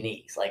you up to your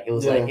knees. Like it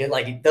was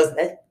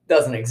that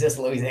doesn't exist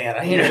in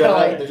Louisiana. Did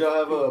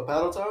y'all have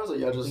paddle tires, or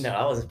y'all just? No,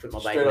 I wasn't putting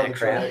my bike in that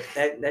crap.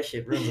 That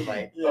shit ruins the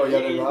bike. Oh, y'all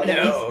didn't ride?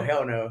 No,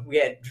 hell no. We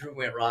had Drew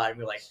went ride.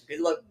 We were like, good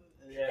luck.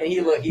 And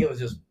he was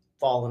just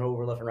falling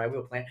over left and right. We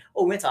were playing.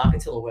 Oh, we went to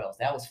Ocotillo Wells.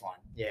 That was fun.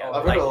 Yeah,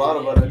 I've heard a lot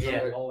about that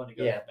trip.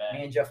 Yeah,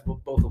 me and Jeff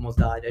both almost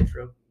died that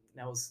trip.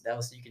 That was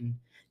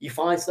you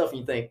find stuff and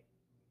you think,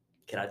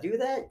 can I do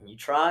that? And you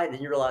try, and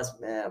then you realize,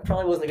 man, it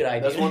probably wasn't a good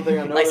idea. That's one thing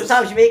I noticed. Like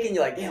sometimes you make it and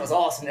you're like, damn, it was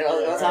awesome. And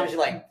other times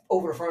you're like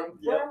over the front,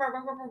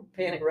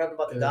 panic,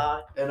 about to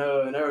die. And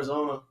in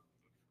Arizona,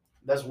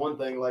 that's one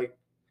thing. Like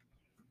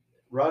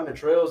riding the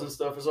trails and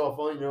stuff is all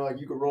fun. Like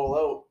you could roll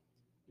out,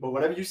 but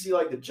whenever you see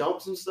like the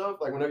jumps and stuff,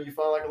 like whenever you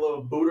find like a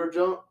little booter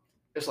jump,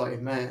 it's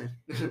like, man,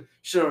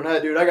 shit on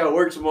that, dude. I gotta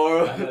work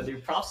tomorrow. I know,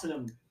 dude. Props to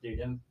them, dude.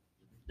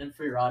 Them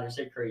free riders,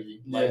 they're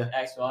crazy. Like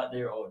Axel out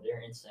there,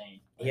 they're insane.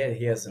 Yeah,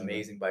 he has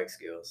amazing bike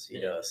skills. He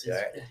does.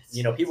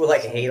 People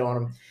like to hate on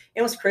him.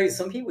 And what's crazy,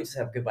 some people just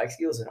have good bike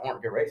skills and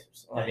aren't good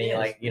racers. I mean,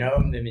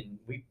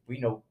 we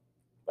know.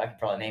 I can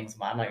probably name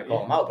somebody. I'm not gonna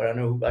call them out, but I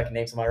know I can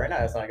name somebody right now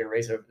that's not a good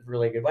racer with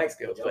really good bike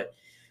skills.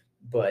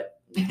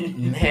 But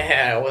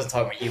man, I wasn't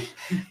talking about you.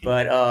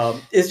 But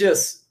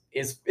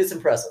it's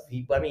impressive.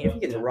 If you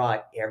get to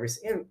ride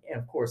and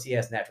of course he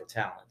has natural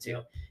talent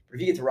too. But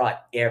if you get to ride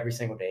every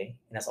single day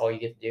and that's all you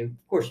get to do,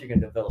 of course you're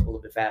going to develop a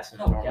little bit faster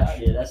than normal.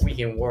 That's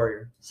weekend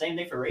warrior. Same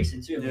thing for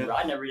racing too. I mean,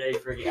 riding every day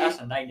that's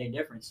a night and day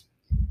difference.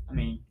 I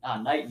mean,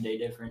 not night and day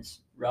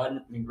difference.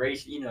 Riding,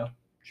 racing,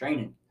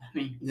 training. I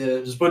mean,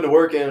 just putting the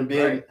work in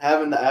and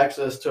having the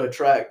access to a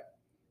track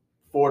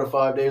 4 to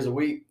 5 days a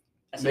week.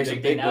 That's a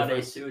big thing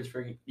nowadays too. Is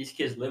for these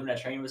kids living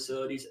at training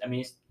facilities. I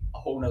mean, it's a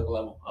whole nother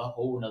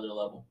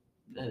level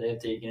that they've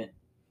taken it.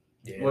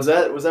 Yeah. Was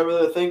that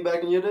really a thing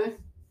back in your day?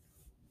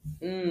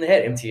 They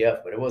had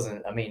MTF, but it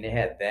wasn't. I mean, they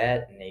had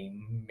that, and they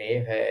may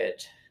have had.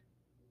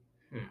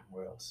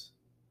 Where else?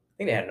 I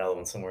think they had another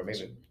one somewhere.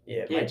 Maybe.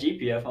 Yeah,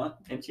 GPF, huh?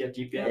 MTF,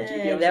 GPF.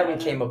 GPF. That one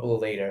came up a little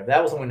later.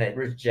 That was the one that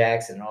Rich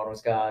Jackson and all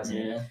those guys,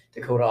 and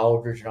Dakota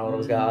Aldridge and all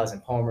those guys,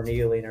 and Palmer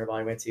Neely and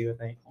everybody went to. I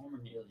think. Palmer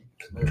Neely.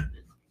 Man,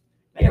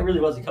 it really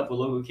was a couple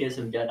of local kids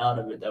who have gotten out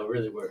of it that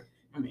really were.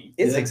 I mean,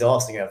 it's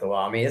exhausting after a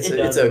while. I mean,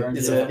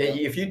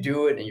 if you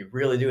do it and you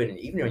really do it, and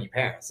even on your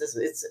parents,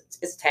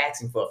 it's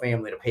taxing for a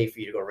family to pay for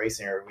you to go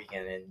racing every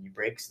weekend, and you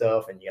break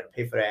stuff, and you got to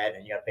pay for that,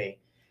 and you got to pay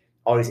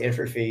all these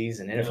entry fees,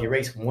 and then if you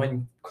race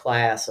one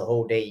class a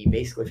whole day, you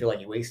basically feel like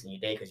you're wasting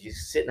your day because you're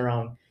sitting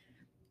around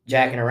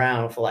jacking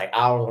around for like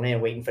hours on end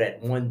waiting for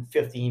that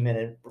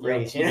 15-minute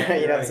race.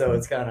 So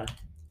it's kind of,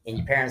 and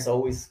your parents are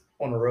always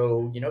on the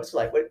road. It's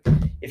like what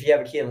if you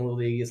have a kid in Little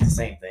League? It's the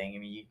same thing. I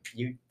mean,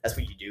 you that's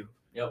what you do.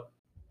 Yep.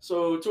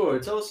 So,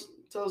 Tory, tell us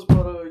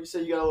about, you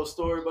said you got a little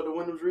story about the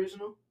Wyndham's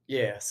Regional?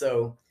 Yeah,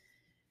 so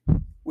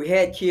we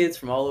had kids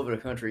from all over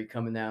the country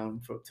coming down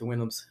to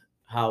Wyndham's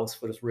house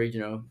for this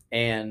regional,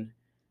 and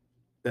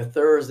the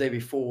Thursday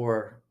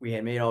before, we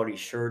had made all these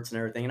shirts and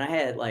everything, and I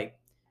had, like,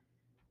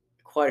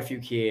 quite a few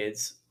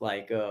kids,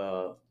 like,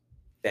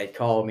 that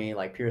called me,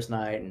 like Pierce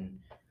Knight and,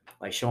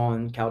 like,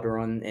 Sean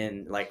Calderon,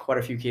 and, like, quite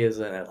a few kids,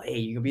 and like, hey,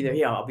 you gonna be there?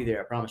 Yeah, I'll be there,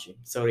 I promise you.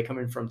 So they come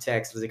in from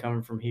Texas, they come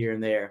in from here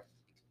and there.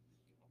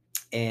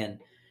 And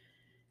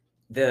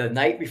the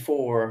night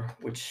before,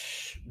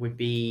 which would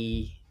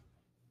be,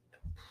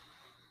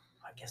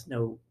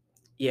 so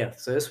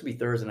this would be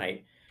Thursday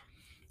night.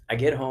 I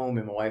get home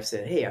and my wife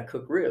said, hey, I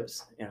cooked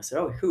ribs. And I said,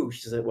 oh, who?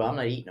 She said, well, I'm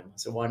not eating them. I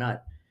said, why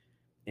not?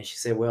 And she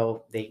said,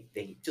 well, they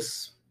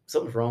just,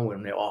 something's wrong with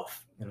them. They're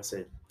off. And I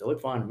said, they look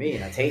fine to me.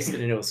 And I tasted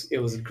it and it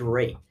was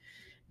great.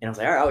 And I was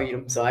like, all right, I'll eat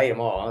them. So I ate them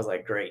all. I was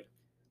like, great.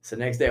 So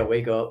the next day I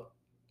wake up,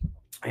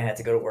 I had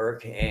to go to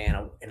work and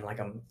I'm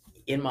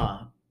in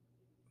my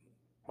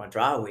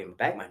driveway,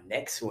 my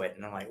neck's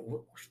sweating. I'm like,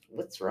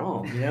 what's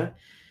wrong?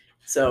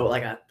 So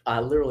like I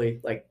literally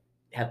like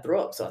had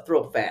throw up. So I threw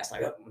up fast.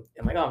 I'm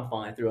like, oh, I'm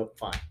fine. I threw up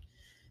fine.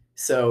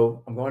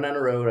 So I'm going down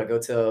the road. I go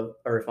to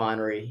a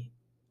refinery,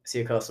 see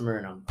a customer,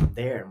 and I'm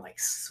there. And I'm like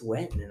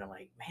sweating, and I'm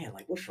like, man,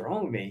 like what's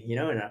wrong with me?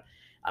 And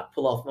I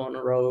pull off on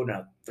the road and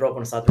I throw up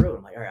on the side of the road.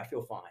 I'm like, all right, I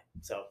feel fine.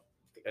 So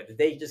the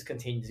day just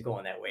continues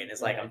going that way. And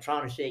it's like, I'm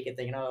trying to shake it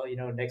thinking, oh,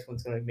 next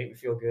one's going to make me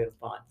feel good. I'm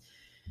fine.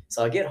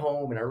 So I get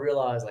home and I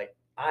realize like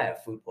I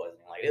have food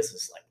poisoning. Like this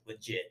is like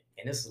legit.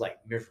 And this is like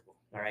miserable.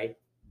 All right.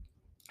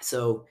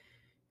 So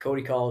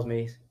Cody calls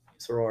me,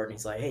 sorority, and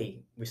he's like,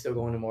 hey, we're still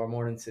going tomorrow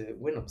morning to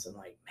Wyndham's. I'm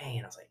like,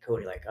 man, I was like,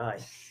 Cody, like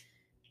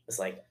it's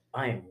like,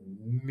 I am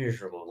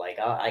miserable. Like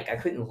I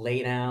couldn't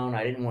lay down.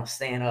 I didn't want to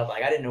stand up.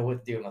 Like I didn't know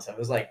what to do with myself. It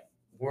was like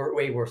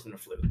way worse than the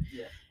flu.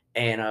 Yeah.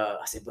 And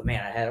I said, but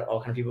man, I had all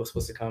kind of people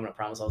supposed to come, and I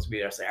promised I was to be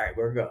there. I said, all right,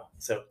 where to go?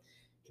 So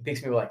he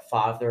picks me up like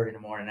 5:30 in the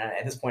morning. And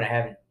at this point, I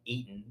haven't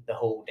eaten the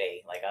whole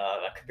day. Like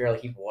I could barely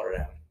keep water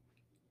down.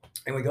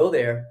 And we go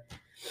there,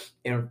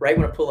 and right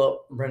when I pull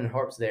up, Brendan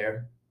Harp's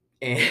there,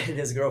 and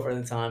his girlfriend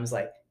at the time is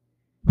like,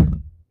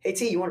 hey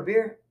T, you want a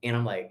beer? And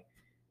I'm like,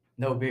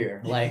 no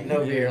beer, like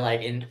no beer,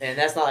 like and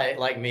that's not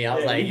like me. I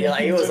was like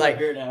it was like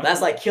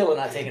that's like killing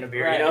not taking a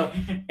beer, right.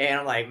 And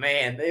I'm like,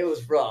 man, it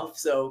was rough.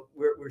 So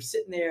we're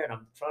sitting there and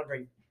I'm trying to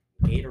drink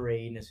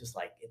Gatorade, and it's just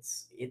like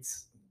it's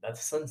the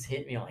sun's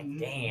hitting me. I'm like,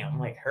 damn, I'm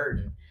like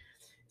hurting.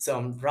 So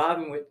I'm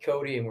driving with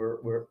Cody, and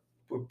we're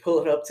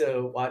pulling up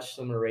to watch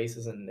some of the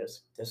races, and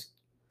there's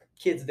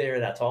kids there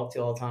that I talk to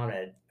all the time,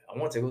 and I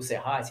want to go say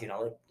hi to, and I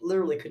like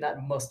literally could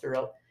not muster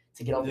up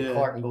to get off the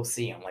cart and go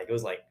see them. Like it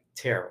was like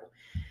terrible.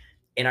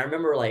 And I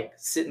remember like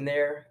sitting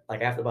there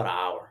like after about an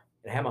hour,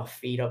 and I had my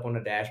feet up on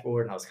the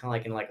dashboard, and I was kind of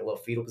like in like a little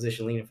fetal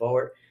position leaning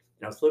forward,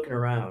 and I was looking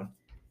around,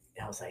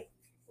 and I was like,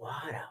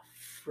 why the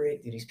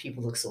frick do these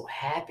people look so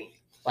happy?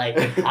 Like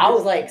I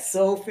was like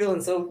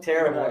feeling so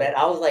terrible that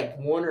I was like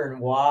wondering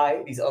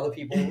why these other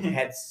people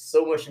had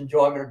so much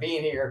enjoyment of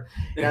being here.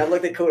 And I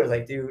looked at Cody, I was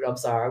like, dude, I'm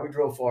sorry, we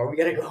drove far, we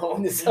gotta go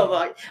home. So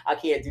like I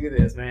can't do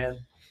this, man.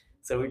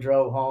 So we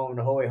drove home.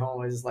 The whole way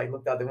home, I just like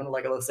looked out the window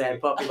like a little sad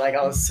puppy. Like I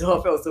felt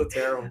so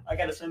terrible. I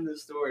gotta send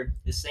this story.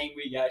 The same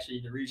week,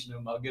 actually, the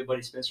regional, my good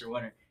buddy Spencer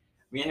Winter,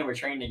 me and him were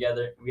training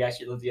together. We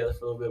actually lived together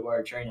for a little bit while we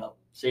were training. I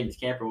stayed in his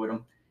camper with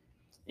him,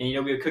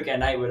 and we would cook at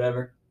night,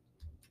 whatever.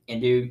 And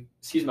dude,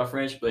 excuse my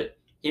French, but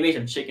he made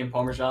some chicken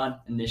parmesan,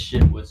 and this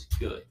shit was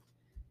good.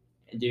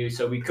 And dude,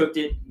 so we cooked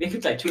it. We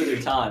cooked like 2 or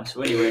 3 times.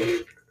 So anyway,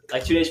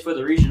 like 2 days before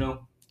the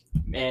regional,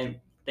 man,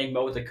 thinking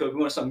about what to cook. We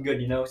want something good,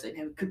 It's like,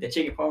 man, we cooked that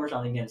chicken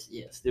parmesan again. So,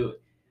 yeah, let's do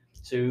it.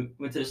 So we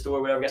went to the store,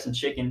 whatever, got some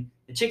chicken.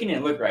 The chicken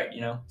didn't look right,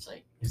 It's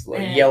like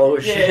like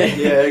yellowish. Yeah,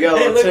 it got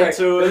a little tint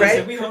to it.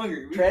 Credit, we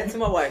hungry. Credit to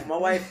my wife. My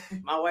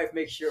wife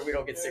makes sure we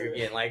don't get sick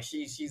again. Like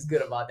she's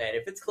good about that.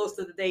 If it's close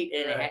to the date,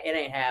 it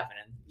ain't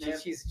happening.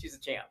 She's a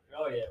champ.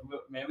 Oh yeah,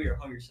 man, we were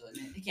hungry, so like,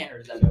 man, it can't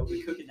hurt us that bad.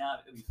 We cook it now,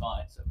 it'll be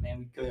fine. So man,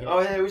 we cook it.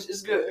 Oh yeah,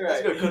 it's good.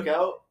 Right. It's good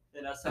cookout.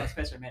 Then I was telling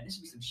Spencer, man, this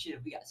should be some shit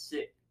if we got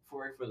sick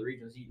before the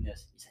regionals eating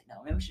this. He's like,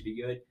 no, man, we should be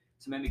good.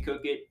 So man, we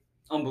cook it.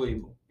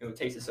 Unbelievable. It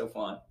tasted so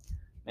fun.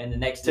 And the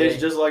next day,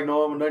 tastes just like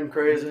normal, nothing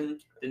crazy.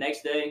 The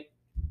next day,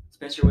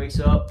 Spencer wakes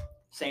up,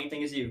 same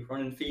thing as you,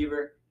 running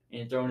fever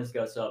and throwing his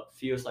guts up.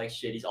 Feels like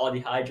shit. He's all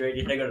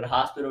dehydrated. I go to the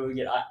hospital.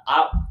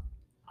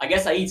 I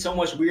guess I eat so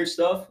much weird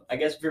stuff. I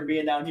guess from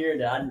being down here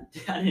that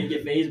I didn't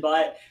get fazed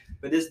by it.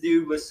 But this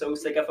dude was so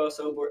sick. I felt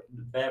so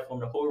bad for him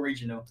the whole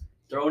regional.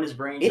 Throwing his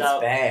brains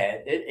out.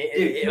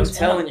 It's bad. I'm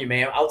telling you,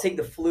 man. I'll take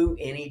the flu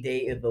any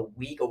day of the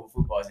week over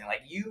food poisoning.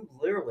 Like you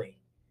literally,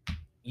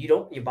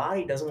 your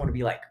body doesn't want to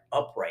be like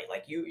upright.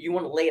 Like you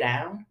want to lay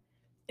down,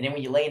 and then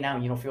when you lay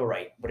down, you don't feel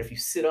right. But if you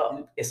sit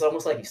up, it's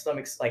almost like your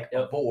stomach's like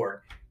a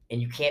board,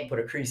 and you can't put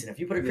a crease in. If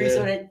you put a crease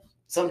on it,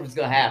 something's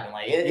gonna happen.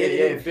 Like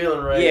it ain't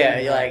feeling right. Yeah,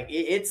 you're like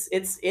it's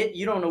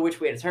you don't know which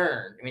way to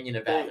turn when you're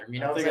in the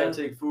bathroom. I think I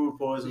take food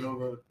poisoning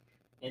over.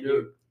 And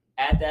dude,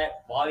 at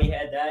that, while he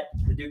had that,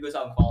 the dude goes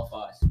out and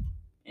qualifies.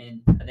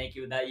 And I think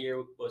that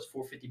year was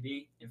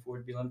 450B and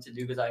 450B limited.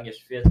 Dude goes out and gets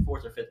 4th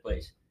or 5th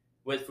place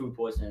with food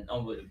poisoning.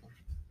 Unbelievable.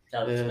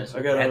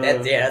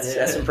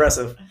 That's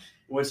impressive.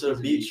 Went to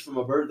the beach for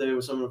my birthday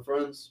with some of the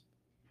friends.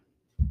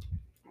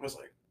 I was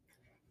like,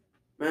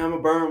 man, I'm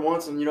gonna burn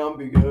once, and I'm gonna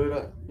be good.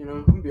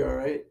 I'm gonna be all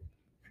right.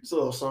 It's a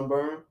little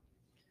sunburn,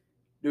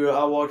 dude.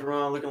 I walked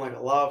around looking like a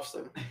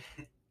lobster.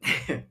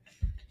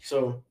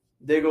 So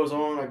day goes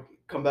on. I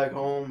come back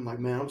home. I'm like,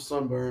 man, I'm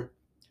sunburned.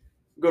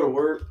 Go to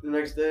work the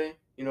next day.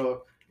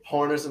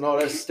 Harness and all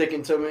that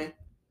sticking to me.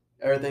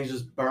 Everything's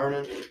just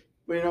burning.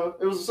 But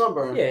it was a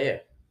sunburn. Yeah.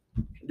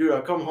 Dude,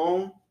 I come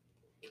home.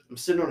 I'm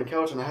sitting on the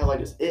couch, and I had like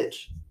this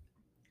itch.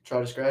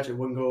 Tried to scratch it,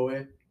 wouldn't go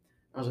away.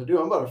 I was like, dude,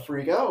 I'm about to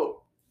freak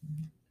out.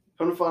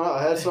 Come to find out,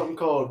 I had something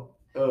called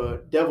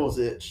devil's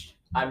itch.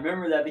 I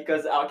remember that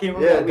because I came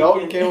over. Yeah,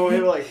 Dalton came over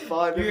here with like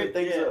 5 different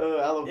things of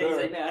aloe vera. Yeah,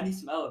 he's like, man, I need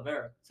some aloe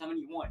vera. So how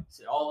many you want? I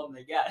said, all of them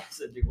they got. I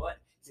said, dude, what?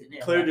 Said,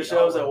 cleared the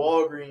shelves at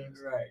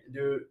Walgreens. Right.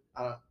 Dude,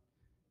 I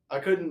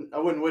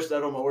wouldn't wish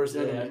that on my worst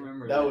enemy. I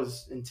remember that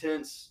was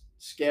intense,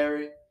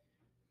 scary.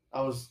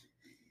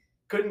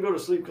 Couldn't go to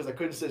sleep because I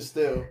couldn't sit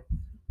still.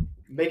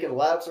 Making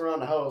laps around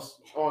the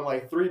house on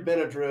like 3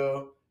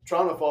 Benadryl,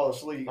 trying to fall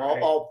asleep.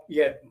 All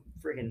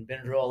freaking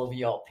Benadryl all over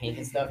you, all pink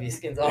and stuff. Your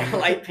skin's all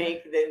light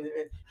pink, then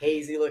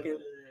hazy looking.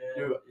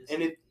 Dude,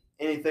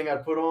 anything I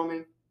put on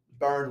me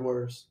burned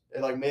worse.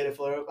 It like made it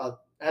flare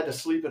up. had to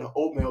sleep in an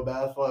oatmeal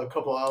bath for a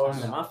couple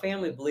hours. My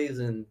family believes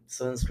in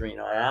sunscreen.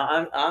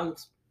 I'm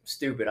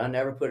stupid. I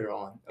never put it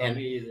on. And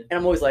Me either.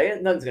 I'm always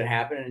like, nothing's gonna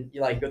happen. And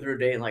you like go through a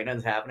day and like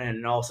nothing's happening,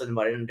 and all of a sudden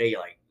by the end of the day you're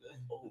like,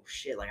 oh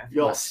shit! Like I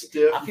feel Y'all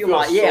stiff. I you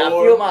feel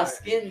sore. my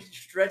skin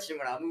stretching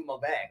when I move my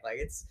back. Like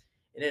it's.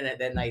 And then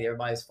that night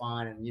everybody's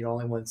fine, and you're the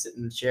only one sitting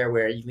in the chair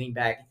where you lean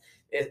back.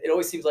 It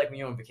always seems like when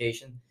you're on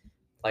vacation,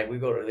 like we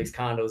go to these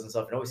condos and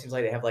stuff. It always seems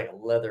like they have like a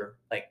leather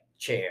like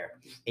chair,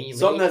 and you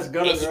Something lean, that's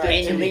gonna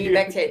and you lean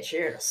back to that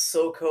chair, and it's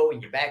so cold,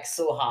 and your back's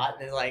so hot,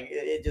 and it's like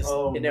it just.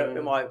 Oh, and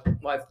man. my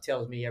wife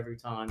tells me every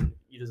time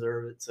you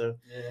deserve it, so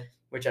Yeah.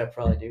 which I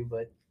probably do,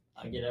 but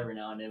I get every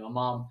now and then. My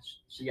mom,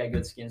 she got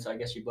good skin, so I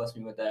guess she blessed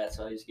me with that.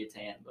 So I used to get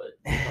tan. But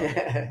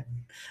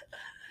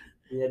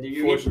yeah,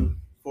 dude,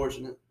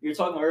 Fortunate. you were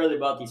talking earlier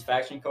about these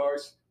faction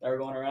cars that are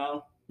going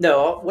around.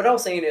 no, what I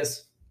was saying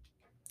is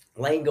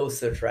Lane goes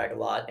to the track a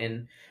lot,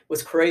 and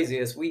what's crazy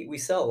is we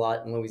sell a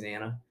lot in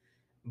Louisiana,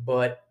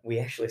 but we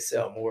actually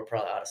sell more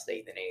probably out of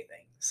state than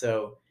anything.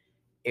 So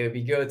it would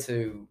be good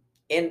to,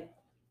 and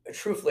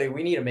truthfully,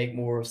 we need to make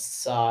more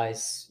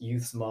size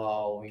youth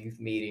small, youth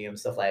medium,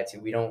 stuff like that too.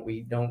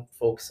 We don't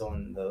focus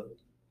on the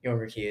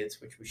younger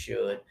kids, which we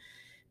should.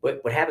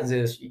 But what happens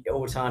is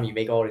over time you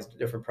make all these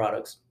different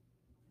products,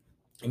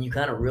 and you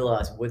kind of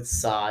realize what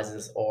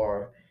sizes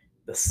are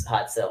the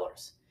hot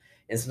sellers.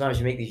 And sometimes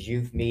you make these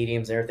youth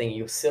mediums and everything, and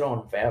you'll sit on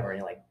them forever, and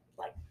you're like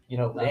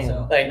Not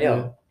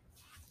so.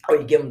 or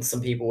you give them to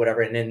some people,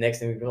 whatever, and then next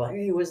thing you're like,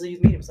 hey, where's the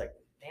youth medium? It's like,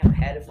 damn, I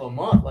had it for a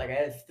month. Like I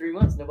had it for 3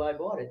 months, nobody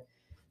bought it.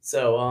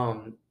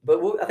 So, but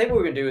I think what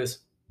we're gonna do is,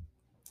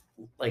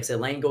 like I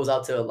said, Lane goes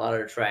out to a lot of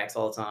the tracks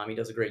all the time. He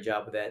does a great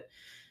job with that.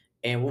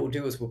 And what we'll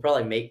do is we'll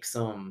probably make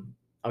some.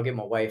 I'll get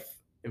my wife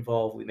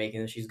involved with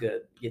making it. She's good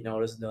at getting all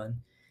this done,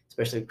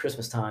 especially at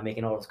Christmas time,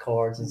 making all those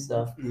cards and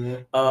stuff.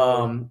 Yeah.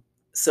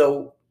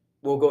 So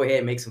we'll go ahead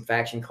and make some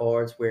faction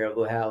cards where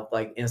we'll have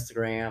like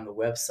Instagram, the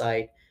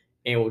website,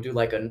 and we'll do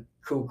like a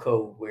cool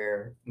code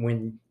where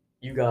when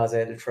you guys are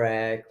at the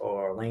track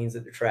or Lane's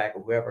at the track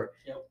or whoever,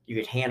 Yep. you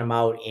could hand them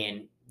out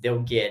and they'll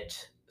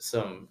get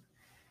some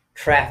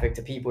traffic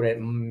to people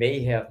that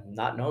may have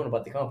not known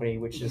about the company,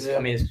 which is, Yeah.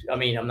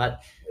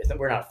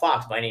 we're not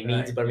Fox by any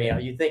means, Right, but I mean,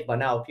 you think by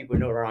now people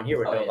know around here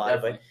would know about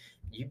it, but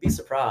you'd be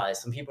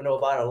surprised. Some people know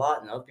about it a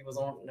lot, and other people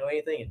don't know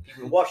anything, and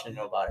people in Washington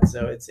know about it.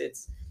 So it's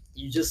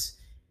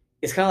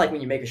kind of like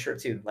when you make a shirt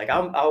too. Like I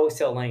always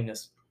tell Lane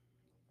this: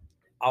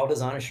 I'll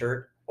design a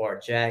shirt or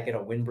a jacket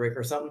or windbreaker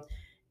or something,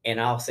 and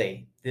I'll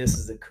say this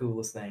is the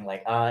coolest thing.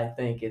 Like I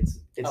think it's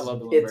I love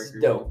the it's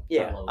windbreakers. dope.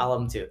 Yeah, I I love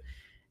them too,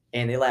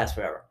 and they last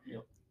forever.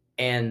 Yep.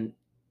 And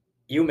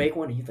you make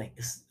one, and you think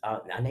this, I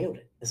nailed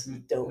it. This is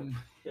dope.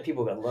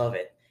 People are gonna love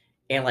it,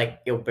 and like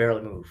it'll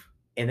barely move.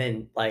 And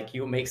then like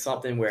you'll make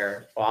something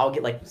where, or I'll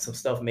get like some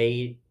stuff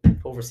made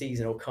overseas,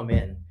 and it'll come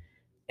in.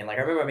 And like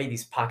I remember I made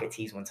these pocket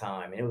tees one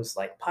time, and it was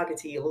like pocket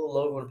tee, a little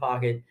logo in the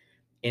pocket,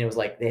 and it was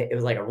like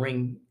a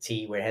ring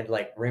tee where it had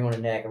like ring on the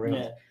neck, a ring.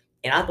 Yeah.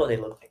 And I thought they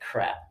looked like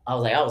crap. I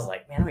was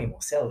like, man, I don't even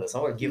want to sell this. I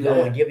want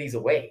to give these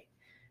away.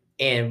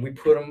 And we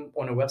put them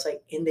on the website,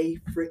 and they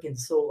freaking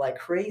sold like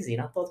crazy.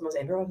 And I thought to myself,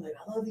 and they're all like,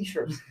 I love these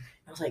shirts. And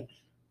I was like,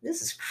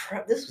 this is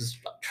crap. This was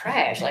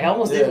trash. Like I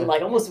almost didn't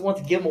almost want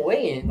to give them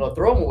away and or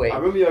throw them away. I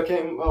remember y'all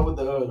came out with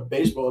the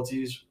baseball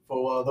tees for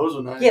a while. Those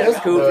were nice. Yeah, those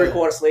cool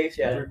 3/4 sleeves.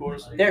 Yeah, 3/4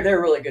 sleeves.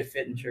 They're really good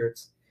fitting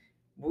shirts.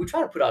 But we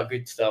try to put out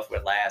good stuff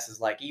with lasts. Is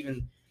like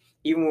even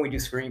when we do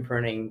screen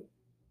printing,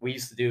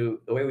 the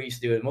way we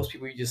used to do it. Most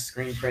people you just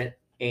screen print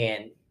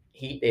and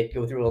they'd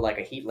go through like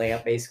a heat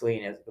lamp basically,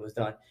 and it was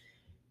done.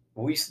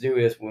 What we used to do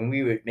is when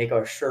we would make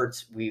our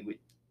shirts, we would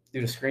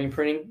do the screen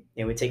printing,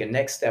 and we'd take a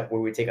next step where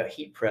we take a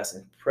heat press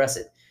and press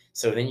it.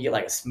 So then you get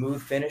like a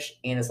smooth finish,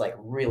 and it's like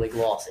really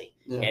glossy,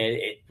 and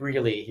it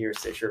really adheres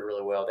to the shirt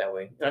really well that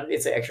way.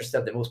 It's an extra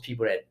step that most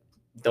people that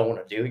don't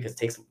want to do because it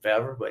takes them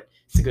forever, but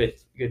it's a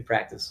good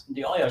practice.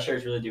 All y'all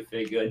shirts really do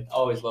fit good. I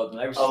always love them.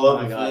 I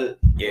love the fit.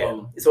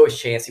 Yeah, it's always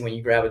chancy when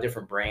you grab a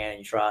different brand and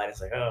you try it.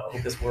 It's like, oh, I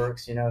hope this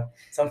works.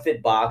 Some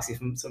fit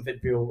boxy, some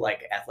fit feel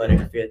like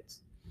athletic fits.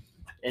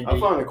 And I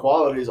find the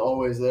quality is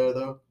always there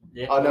though.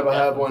 Yeah, I never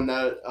have one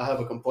that I have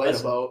a complaint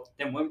about.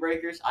 Them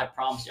windbreakers, I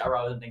promise you, I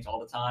ride them things all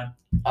the time.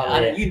 Oh, I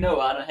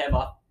don't have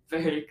my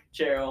fair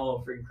share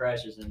of freaking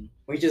crashes. And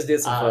we just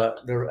did some for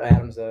the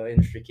Adams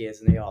industry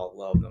kids, and they all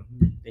love them.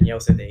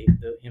 Danielle said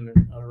him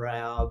and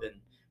Rob and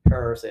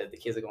her said the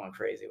kids are going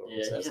crazy.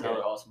 Yeah, he's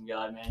another awesome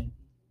guy, man.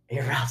 He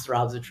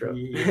Rob's a trip.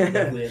 Yeah,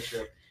 definitely a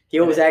trip. He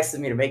always asks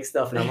me to make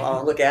stuff, and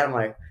I'll look at him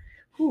like,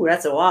 "Ooh,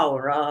 that's a wild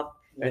one, Rob."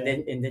 Yeah.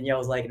 And Danielle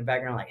was like in the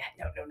background, like,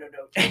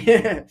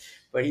 no.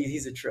 But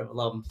he's a trip. I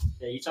love him.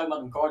 Yeah, you talking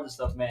about them cards and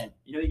stuff, man.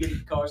 You get the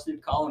cards through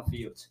Colin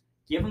Fields.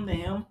 Give them to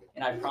him,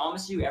 and I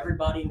promise you,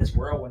 everybody in this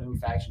world will know who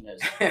Faction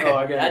is.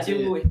 That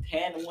dude would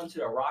hand one to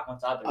the rock on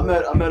top of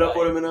the I met up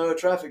with him in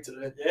traffic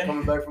today. Yeah.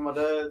 Coming back from my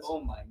dad's.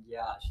 Oh my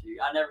gosh, dude!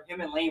 Him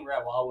and Lane were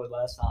at Wildwood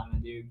last time,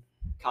 and dude,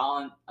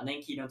 Colin, I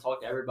think he done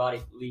talked to everybody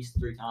at least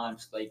 3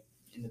 times, like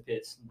in the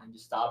pits, and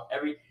just stop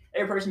every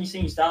person you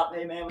see, stop,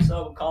 hey man, what's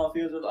up? And Colin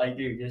Fields was like,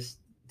 dude, just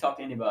talk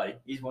to anybody.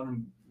 He's one of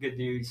them good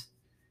dudes.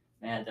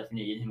 Man, I definitely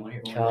need to get him on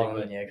here one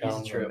Colin, day. But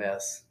Colin's he's a a trip.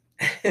 mess.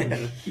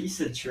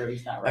 He's a trip.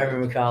 He's not I right.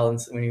 remember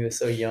Collins when he was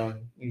so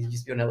young. He used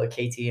to be on that like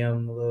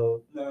KTM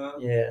little. No.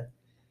 Yeah.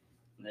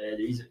 Yeah,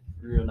 these are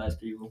real nice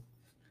people.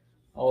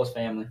 All his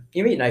family.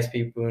 You meet nice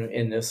people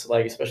in this,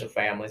 like especially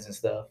families and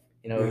stuff.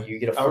 You know, Yeah. you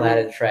get a flat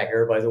at the track.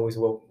 Everybody's always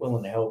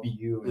willing to help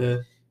you. Yeah.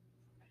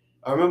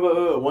 I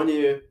remember one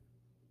year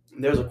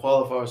there was a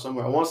qualifier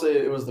somewhere. I want to say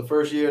it was the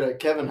first year that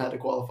Kevin had to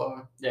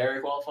qualify. The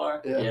area qualifier?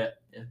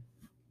 Yeah.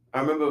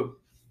 I remember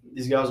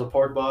these guys were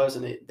parked by us,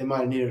 and they might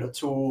have needed a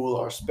tool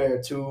or a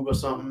spare tube or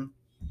something.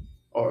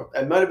 Or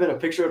it might have been a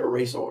picture of the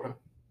race order.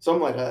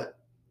 Something like that.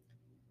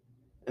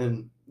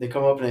 And they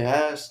come up and they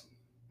asked.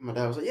 My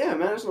dad was like, yeah,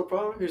 man, that's no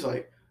problem. He was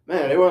like,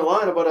 man, they weren't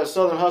lying about that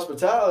Southern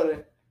hospitality.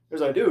 He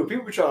was like, dude,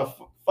 people be trying to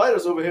fight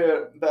us over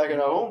here back at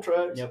our home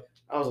tracks. Yep.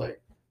 I was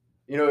like,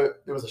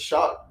 it was a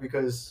shock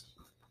because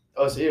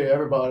us here,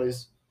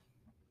 everybody's,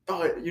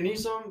 oh, you need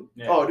something?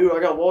 Yeah. Oh, dude, I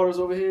got waters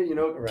over here.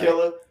 Right.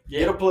 Killer,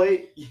 get a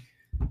plate.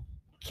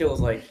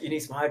 Kill's like, you need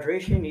some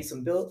hydration, you need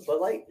some Bud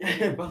Light.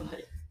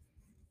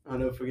 I'll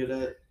never forget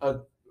that.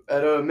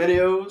 At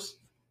Minio's,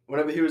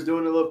 whenever he was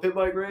doing the little pit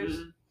bike race,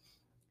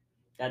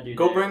 That dude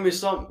Go bring me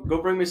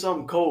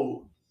something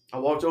cold. I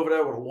walked over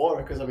there with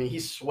water because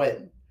he's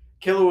sweating.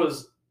 Killer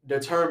was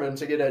determined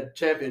to get that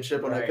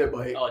championship on that pit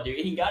bike. Oh, dude,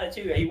 he got it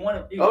too. He won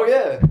it. Dude. Oh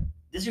yeah.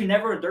 This dude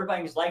never a dirt bike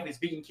in his life is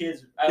beating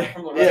kids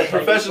from the Yeah,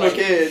 professional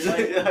kids.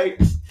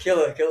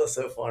 Killer's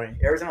so funny.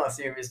 Every time I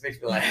see him, it just makes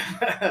me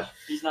laugh.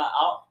 He's not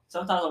out.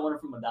 Sometimes I wonder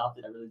if I'm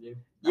adopted. I really do.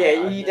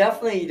 Yeah, you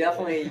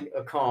definitely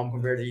a calm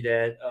compared to your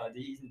dad.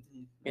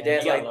 Your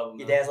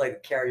dad's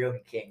like the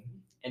karaoke king.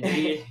 And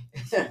he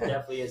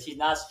definitely is. He's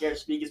not scared to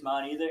speak his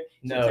mind either.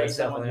 No, tell he's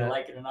someone definitely you not.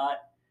 like it or not.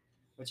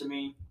 Which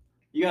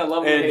you're gonna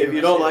love him. And if you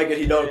don't like it,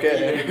 he don't care.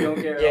 Yeah, he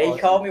don't care. Yeah, he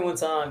called me one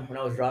time when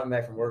I was driving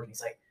back from work. And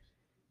he's like,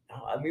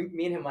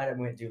 me and him might have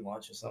went to do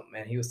lunch or something,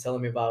 man. He was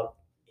telling me about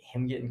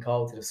him getting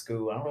called to the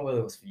school. I don't know whether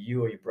it was for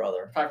you or your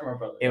brother. Probably for my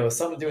brother. It was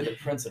something to do with the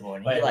principal,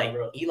 and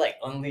he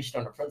unleashed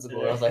on the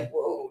principal. Yeah. I was like,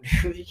 whoa,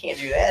 dude, you can't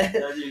do that.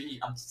 No,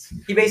 dude,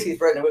 He basically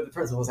threatened to whip the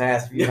principal's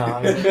ass a few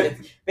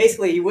times.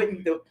 Basically, he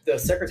wouldn't. The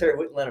secretary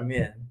wouldn't let him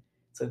in.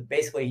 So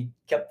basically, he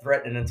kept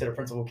threatening until the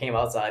principal came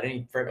outside, and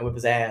he threatened to whip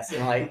his ass.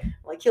 And I'm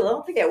like, Kill, I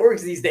don't think that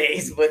works these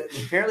days, but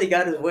apparently, he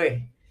got his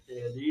way.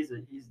 Yeah, he's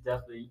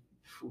definitely.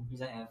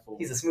 He's a handful.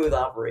 He's a smooth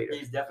operator.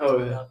 He's definitely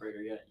a smooth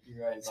operator. Yeah,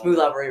 you're right. Smooth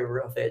operator with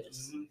rough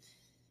edges.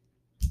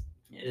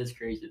 Mm-hmm. It is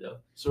crazy though.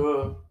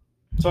 So,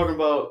 talking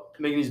about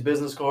making these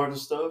business cards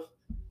and stuff,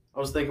 I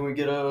was thinking we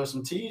get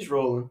some teas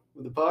rolling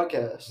with the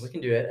podcast. We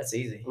can do it. That's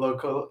easy. A little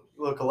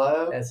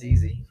collab. That's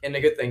easy. And the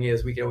good thing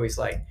is, we can always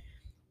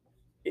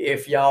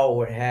if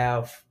y'all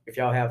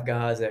have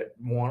guys that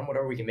want them,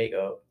 whatever, we can make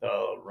a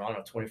run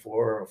of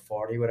 24 or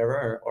 40,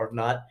 whatever, or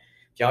not.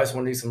 If y'all just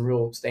want to do some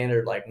real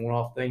standard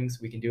one-off things,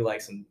 we can do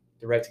some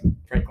direct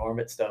print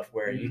garment stuff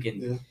where you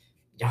can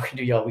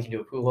we can do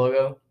a cool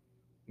logo,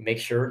 make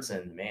shirts,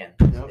 and man.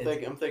 Yeah,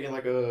 I'm thinking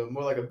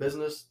more like a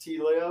business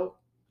tee layout,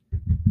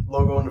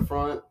 logo in the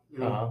front,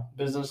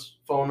 business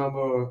phone number,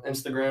 or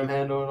Instagram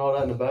handle, and all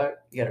that in the back.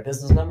 You got a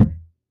business number?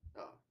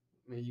 Oh,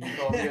 you can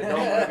call me a dumb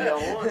whatever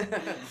y'all want.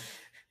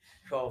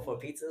 Call for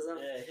pizza or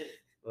something? Yeah.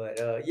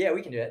 But yeah,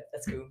 we can do that.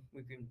 That's cool.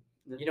 We can.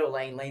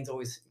 Lane's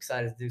always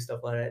excited to do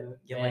stuff like that.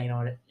 Get Lane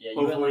on it. Yeah,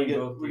 hopefully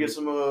we get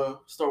some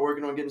start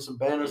working on getting some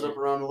banners up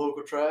around the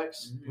local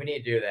tracks. We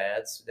need to do that.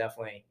 That's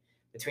definitely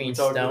between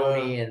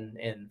Stoney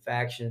and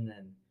Faction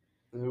and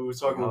we were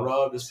talking to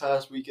Rob this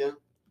past weekend.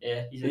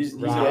 Yeah, he's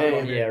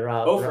Rob. Yeah,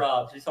 Rob. Both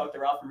Robs. We talked to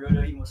Rob from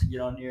Roto. He wants to get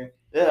on here.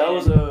 Yeah, that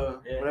was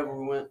whenever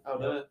we went out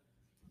there. So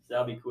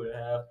that'll be cool to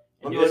have.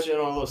 Let me let you in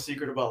on a little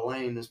secret about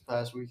Lane this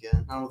past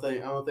weekend. I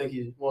don't think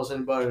he wants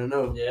anybody to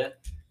know. Yeah.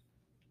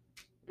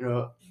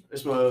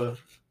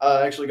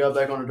 I actually got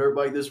back on a dirt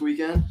bike this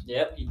weekend.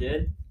 Yep, he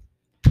did.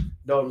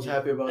 Dalton's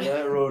happy about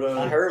that.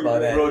 I heard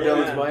about that. Rode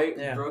Dylan's bike.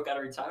 Yeah. Broke out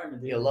of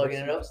retirement. You're lugging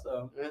it up.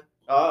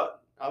 Yeah.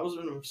 I was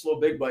in a slow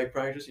big bike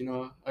practice.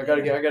 I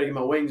gotta get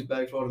my wings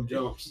back for all them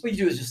jumps. What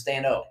you do is just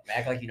stand up,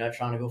 act like you're not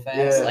trying to go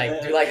fast. Yeah.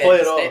 Do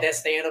that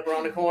stand up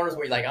around the corners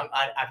where you're like,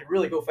 I can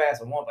really go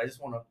fast if I want, but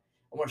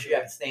I want to show you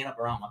I can stand up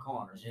around my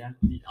corners. Yeah.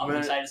 I'm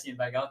excited to see him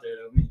back out there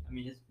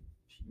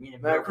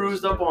though. I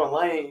cruised up on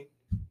Lane,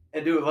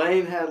 and dude,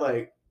 Lane had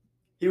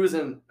he was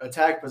in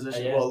attack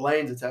position. Yeah. Well,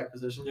 Lane's attack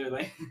position.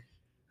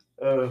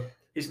 Dude,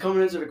 he's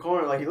coming into the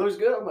corner he looks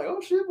good. I'm like, oh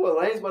shit, boy,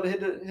 Lane's about to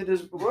hit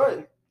his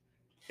run.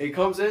 He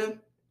comes in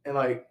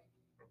and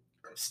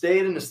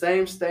stayed in the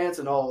same stance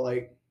and all.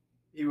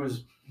 He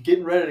was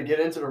getting ready to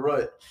get into the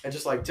rut and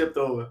just tipped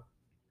over.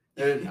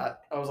 And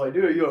I was like,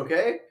 dude, are you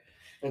okay?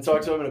 And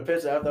talked to him in the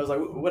pits after. I was like,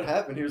 what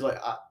happened? He was like,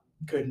 I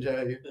couldn't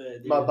tell you.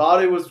 My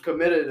body was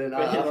committed, and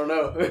I don't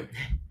know.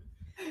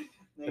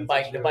 The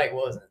bike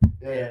wasn't.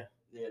 Yeah.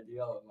 Yeah, dude,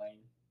 y'all are lame.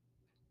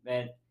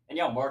 Man, and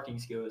y'all marketing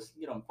skills,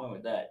 get on point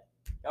with that.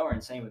 Y'all were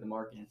insane with the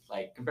marketing.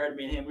 Compared to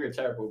me and him, we were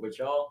terrible, but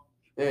y'all.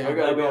 Yeah, I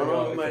gotta go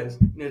on. We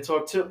might need to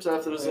talk tips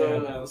after this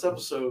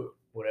episode.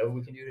 Whatever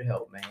we can do to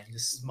help, man.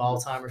 Just small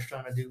timers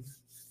trying to do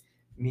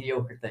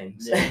mediocre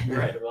things. Yeah, you're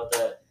right about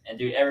that. And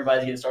dude,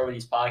 everybody's getting started with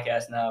these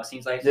podcasts now. It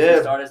seems like Yeah,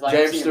 it started like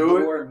James seeing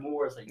Stewart. more and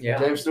more. It's like Yeah.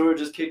 James Stewart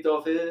just kicked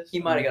off his. He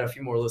might have got a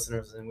few more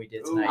listeners than we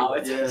did tonight. Oh,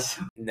 it's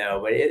Yeah.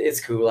 No, but it's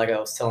cool. Like I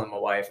was telling my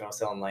wife, and I was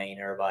telling Lane,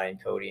 everybody,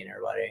 and Cody, and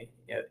everybody.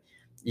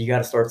 You got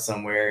to start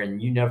somewhere,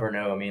 and you never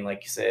know. I mean,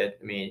 like you said,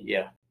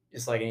 yeah,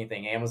 just like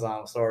anything, Amazon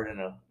will start in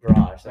a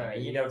garage. Right, I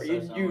mean, you you gotta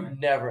start somewhere.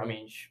 never. I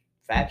mean,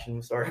 Faction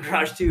will start in a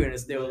garage too, and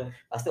it's still.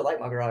 I still like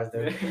my garage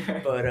though,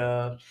 but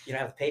you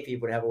don't have to pay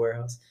people to have a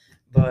warehouse.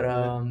 But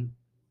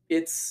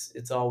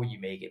it's all you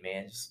make it,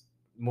 man. Just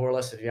more or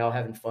less, if y'all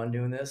having fun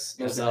doing this,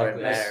 that's all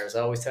that matters.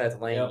 I always tell that to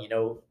Lane.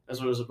 Yep.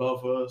 That's what it's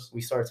about for us. We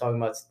started talking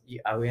about.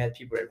 We had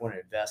people that want to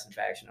invest in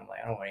Faction. I'm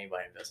like, I don't want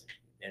anybody to invest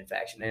in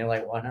Faction. And they're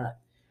like, why not?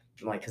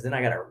 I'm like, because then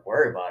I got to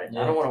worry about it.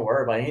 Yeah. I don't want to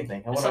worry about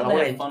anything. I want to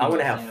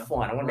have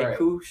fun. I want to make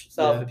cool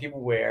stuff that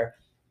people wear.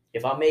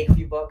 If I make a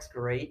few bucks,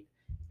 great.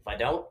 If I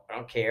don't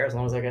care. As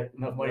long as I got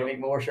enough money to make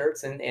more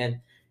shirts. And I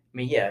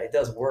mean, yeah, it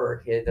does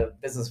work. The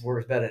business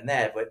works better than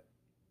that. But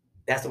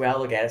that's the way I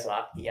look at it. So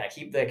I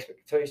keep the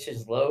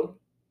expectations low,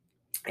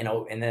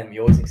 and then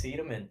you always exceed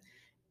them, and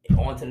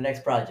on to the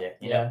next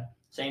project. You know?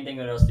 Same thing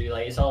with us, dude.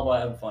 Like, it's all about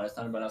having fun. It's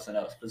not about nothing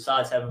else.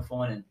 Besides having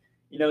fun, and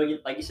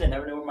like you said,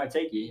 never know where it might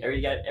take you.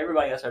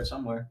 Everybody got to start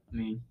somewhere. I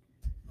mean,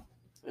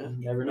 you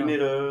never know. We need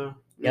to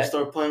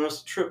start planning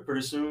us a trip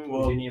pretty soon.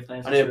 Well, I need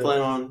to plan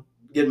on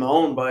getting my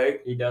own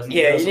bike. He does.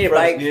 Yeah, you need a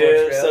bike.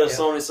 Instead of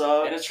Sony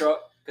side. And a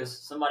truck, because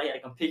somebody had to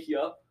come pick you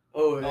up.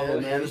 Oh yeah,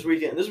 man! This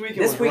weekend was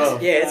rough.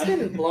 It's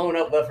been blown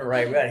up left and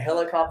right. We had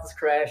helicopters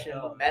crashing,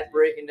 Matt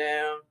breaking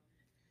down.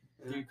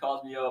 Dude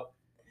calls me up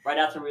right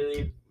after we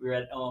leave. We were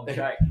at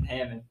track in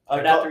Hammond.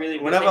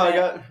 Whenever I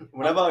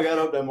got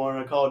up that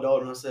morning, I called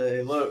Dalton. I said,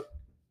 "Hey, look,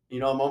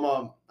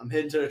 I'm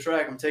heading to the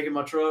track. I'm taking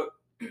my truck.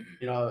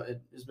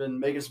 It's been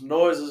making some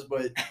noises,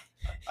 but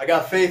I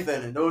got faith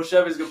in it. Those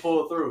Chevys can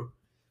pull it through."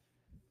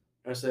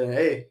 I said,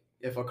 "Hey,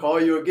 if I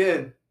call you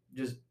again,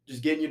 just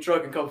get in your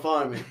truck and come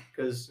find me,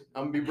 because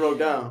I'm gonna be broke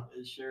down."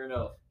 Sure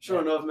enough. Sure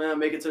enough, man. I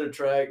make it to the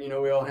track. We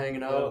all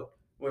hanging out.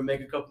 We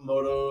make a couple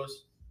motos.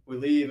 We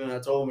leave, and I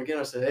told him again.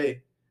 I said,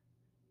 "Hey,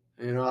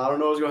 I don't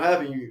know what's gonna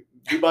happen. You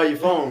be by your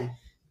phone."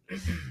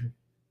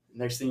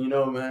 Next thing you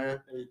know,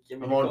 man,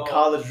 I'm on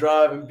College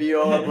Drive and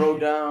BR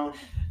broke down.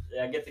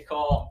 Yeah, I get the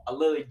call. I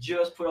literally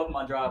just put up in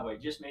my driveway.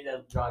 Just made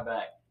that drive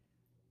back.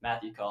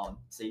 Matthew calling.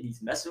 Say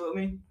he's messing with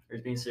me or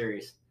he's being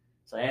serious.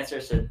 So I answered.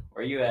 I said,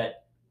 "Where you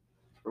at?"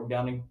 Broke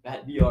down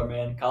at BR,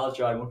 man. College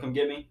Drive. Want to come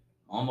get me?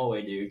 On my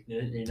way, dude.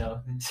 You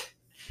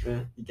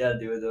gotta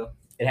do it though.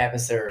 It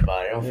happens to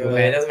everybody. Don't feel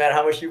bad. It doesn't matter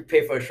how much you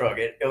pay for a truck.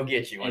 It'll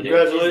get you.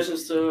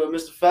 Congratulations to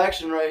Mr.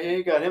 Faction right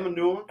here. Got him a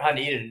new one. I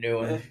needed a new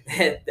one.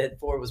 That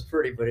Ford was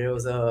pretty, but it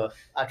was I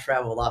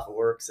travel a lot for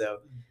work, so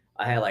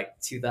I had like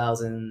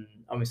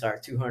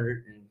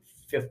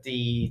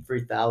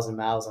 253,000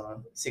 miles on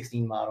a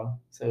 16 model.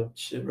 So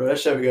shit, bro, that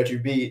Chevy got you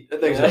beat.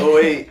 That thing's an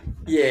 08.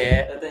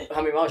 Yeah.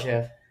 How many miles you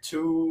have?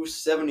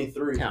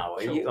 273. No,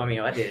 I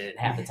did it in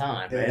half the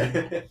time,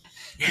 man.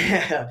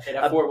 Hey,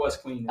 that Ford was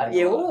clean.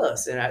 It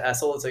was, and I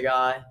sold it to a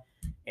guy,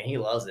 and he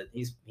loves it.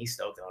 He's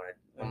stoked on it.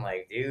 I'm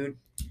like, dude,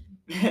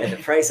 at the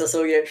price I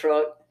sold you that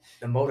truck,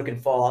 the motor can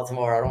fall out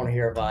tomorrow. I don't want to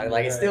hear about it.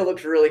 Like, it still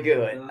looks really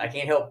good. I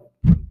can't help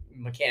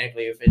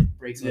mechanically if it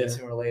breaks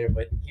sooner or later,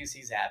 but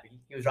he's happy.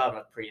 He was driving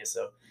a Prius,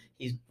 so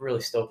he's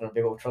really stoked on a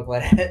big old truck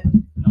like that.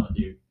 No,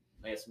 dude.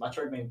 My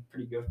truck been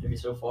pretty good for me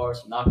so far,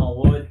 so knock on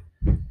wood.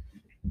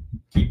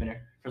 Keeping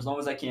her for as long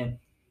as I can.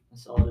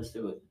 That's all there is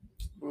to it.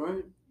 All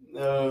right.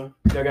 Y'all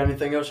got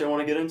anything else you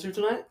want to get into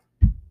tonight?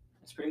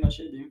 That's pretty much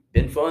it, dude.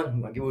 Been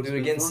fun. We'll do it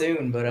again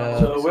soon. But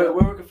so where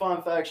we can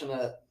find Faction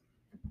at?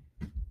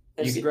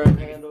 Instagram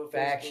handle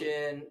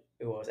Faction.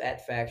 It was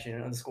at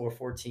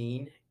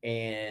Faction_14,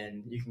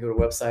 and you can go to the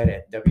website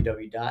at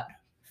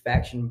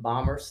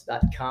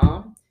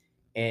www.factionbombers.com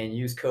and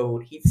use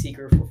code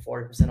HEATSEEKER for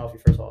 40% off your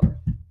first order.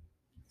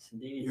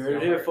 Indeed. You heard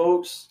it here,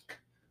 folks.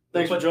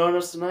 Thanks for joining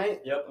us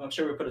tonight. Yep, I'm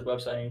sure we put his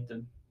website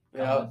in the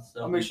comments.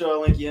 I'll make sure I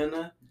link you in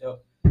there.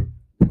 Yep. All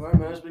right,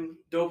 man. It's been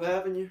dope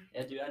having you.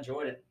 Yeah, dude, I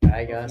enjoyed it. All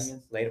right, guys.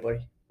 Later, buddy.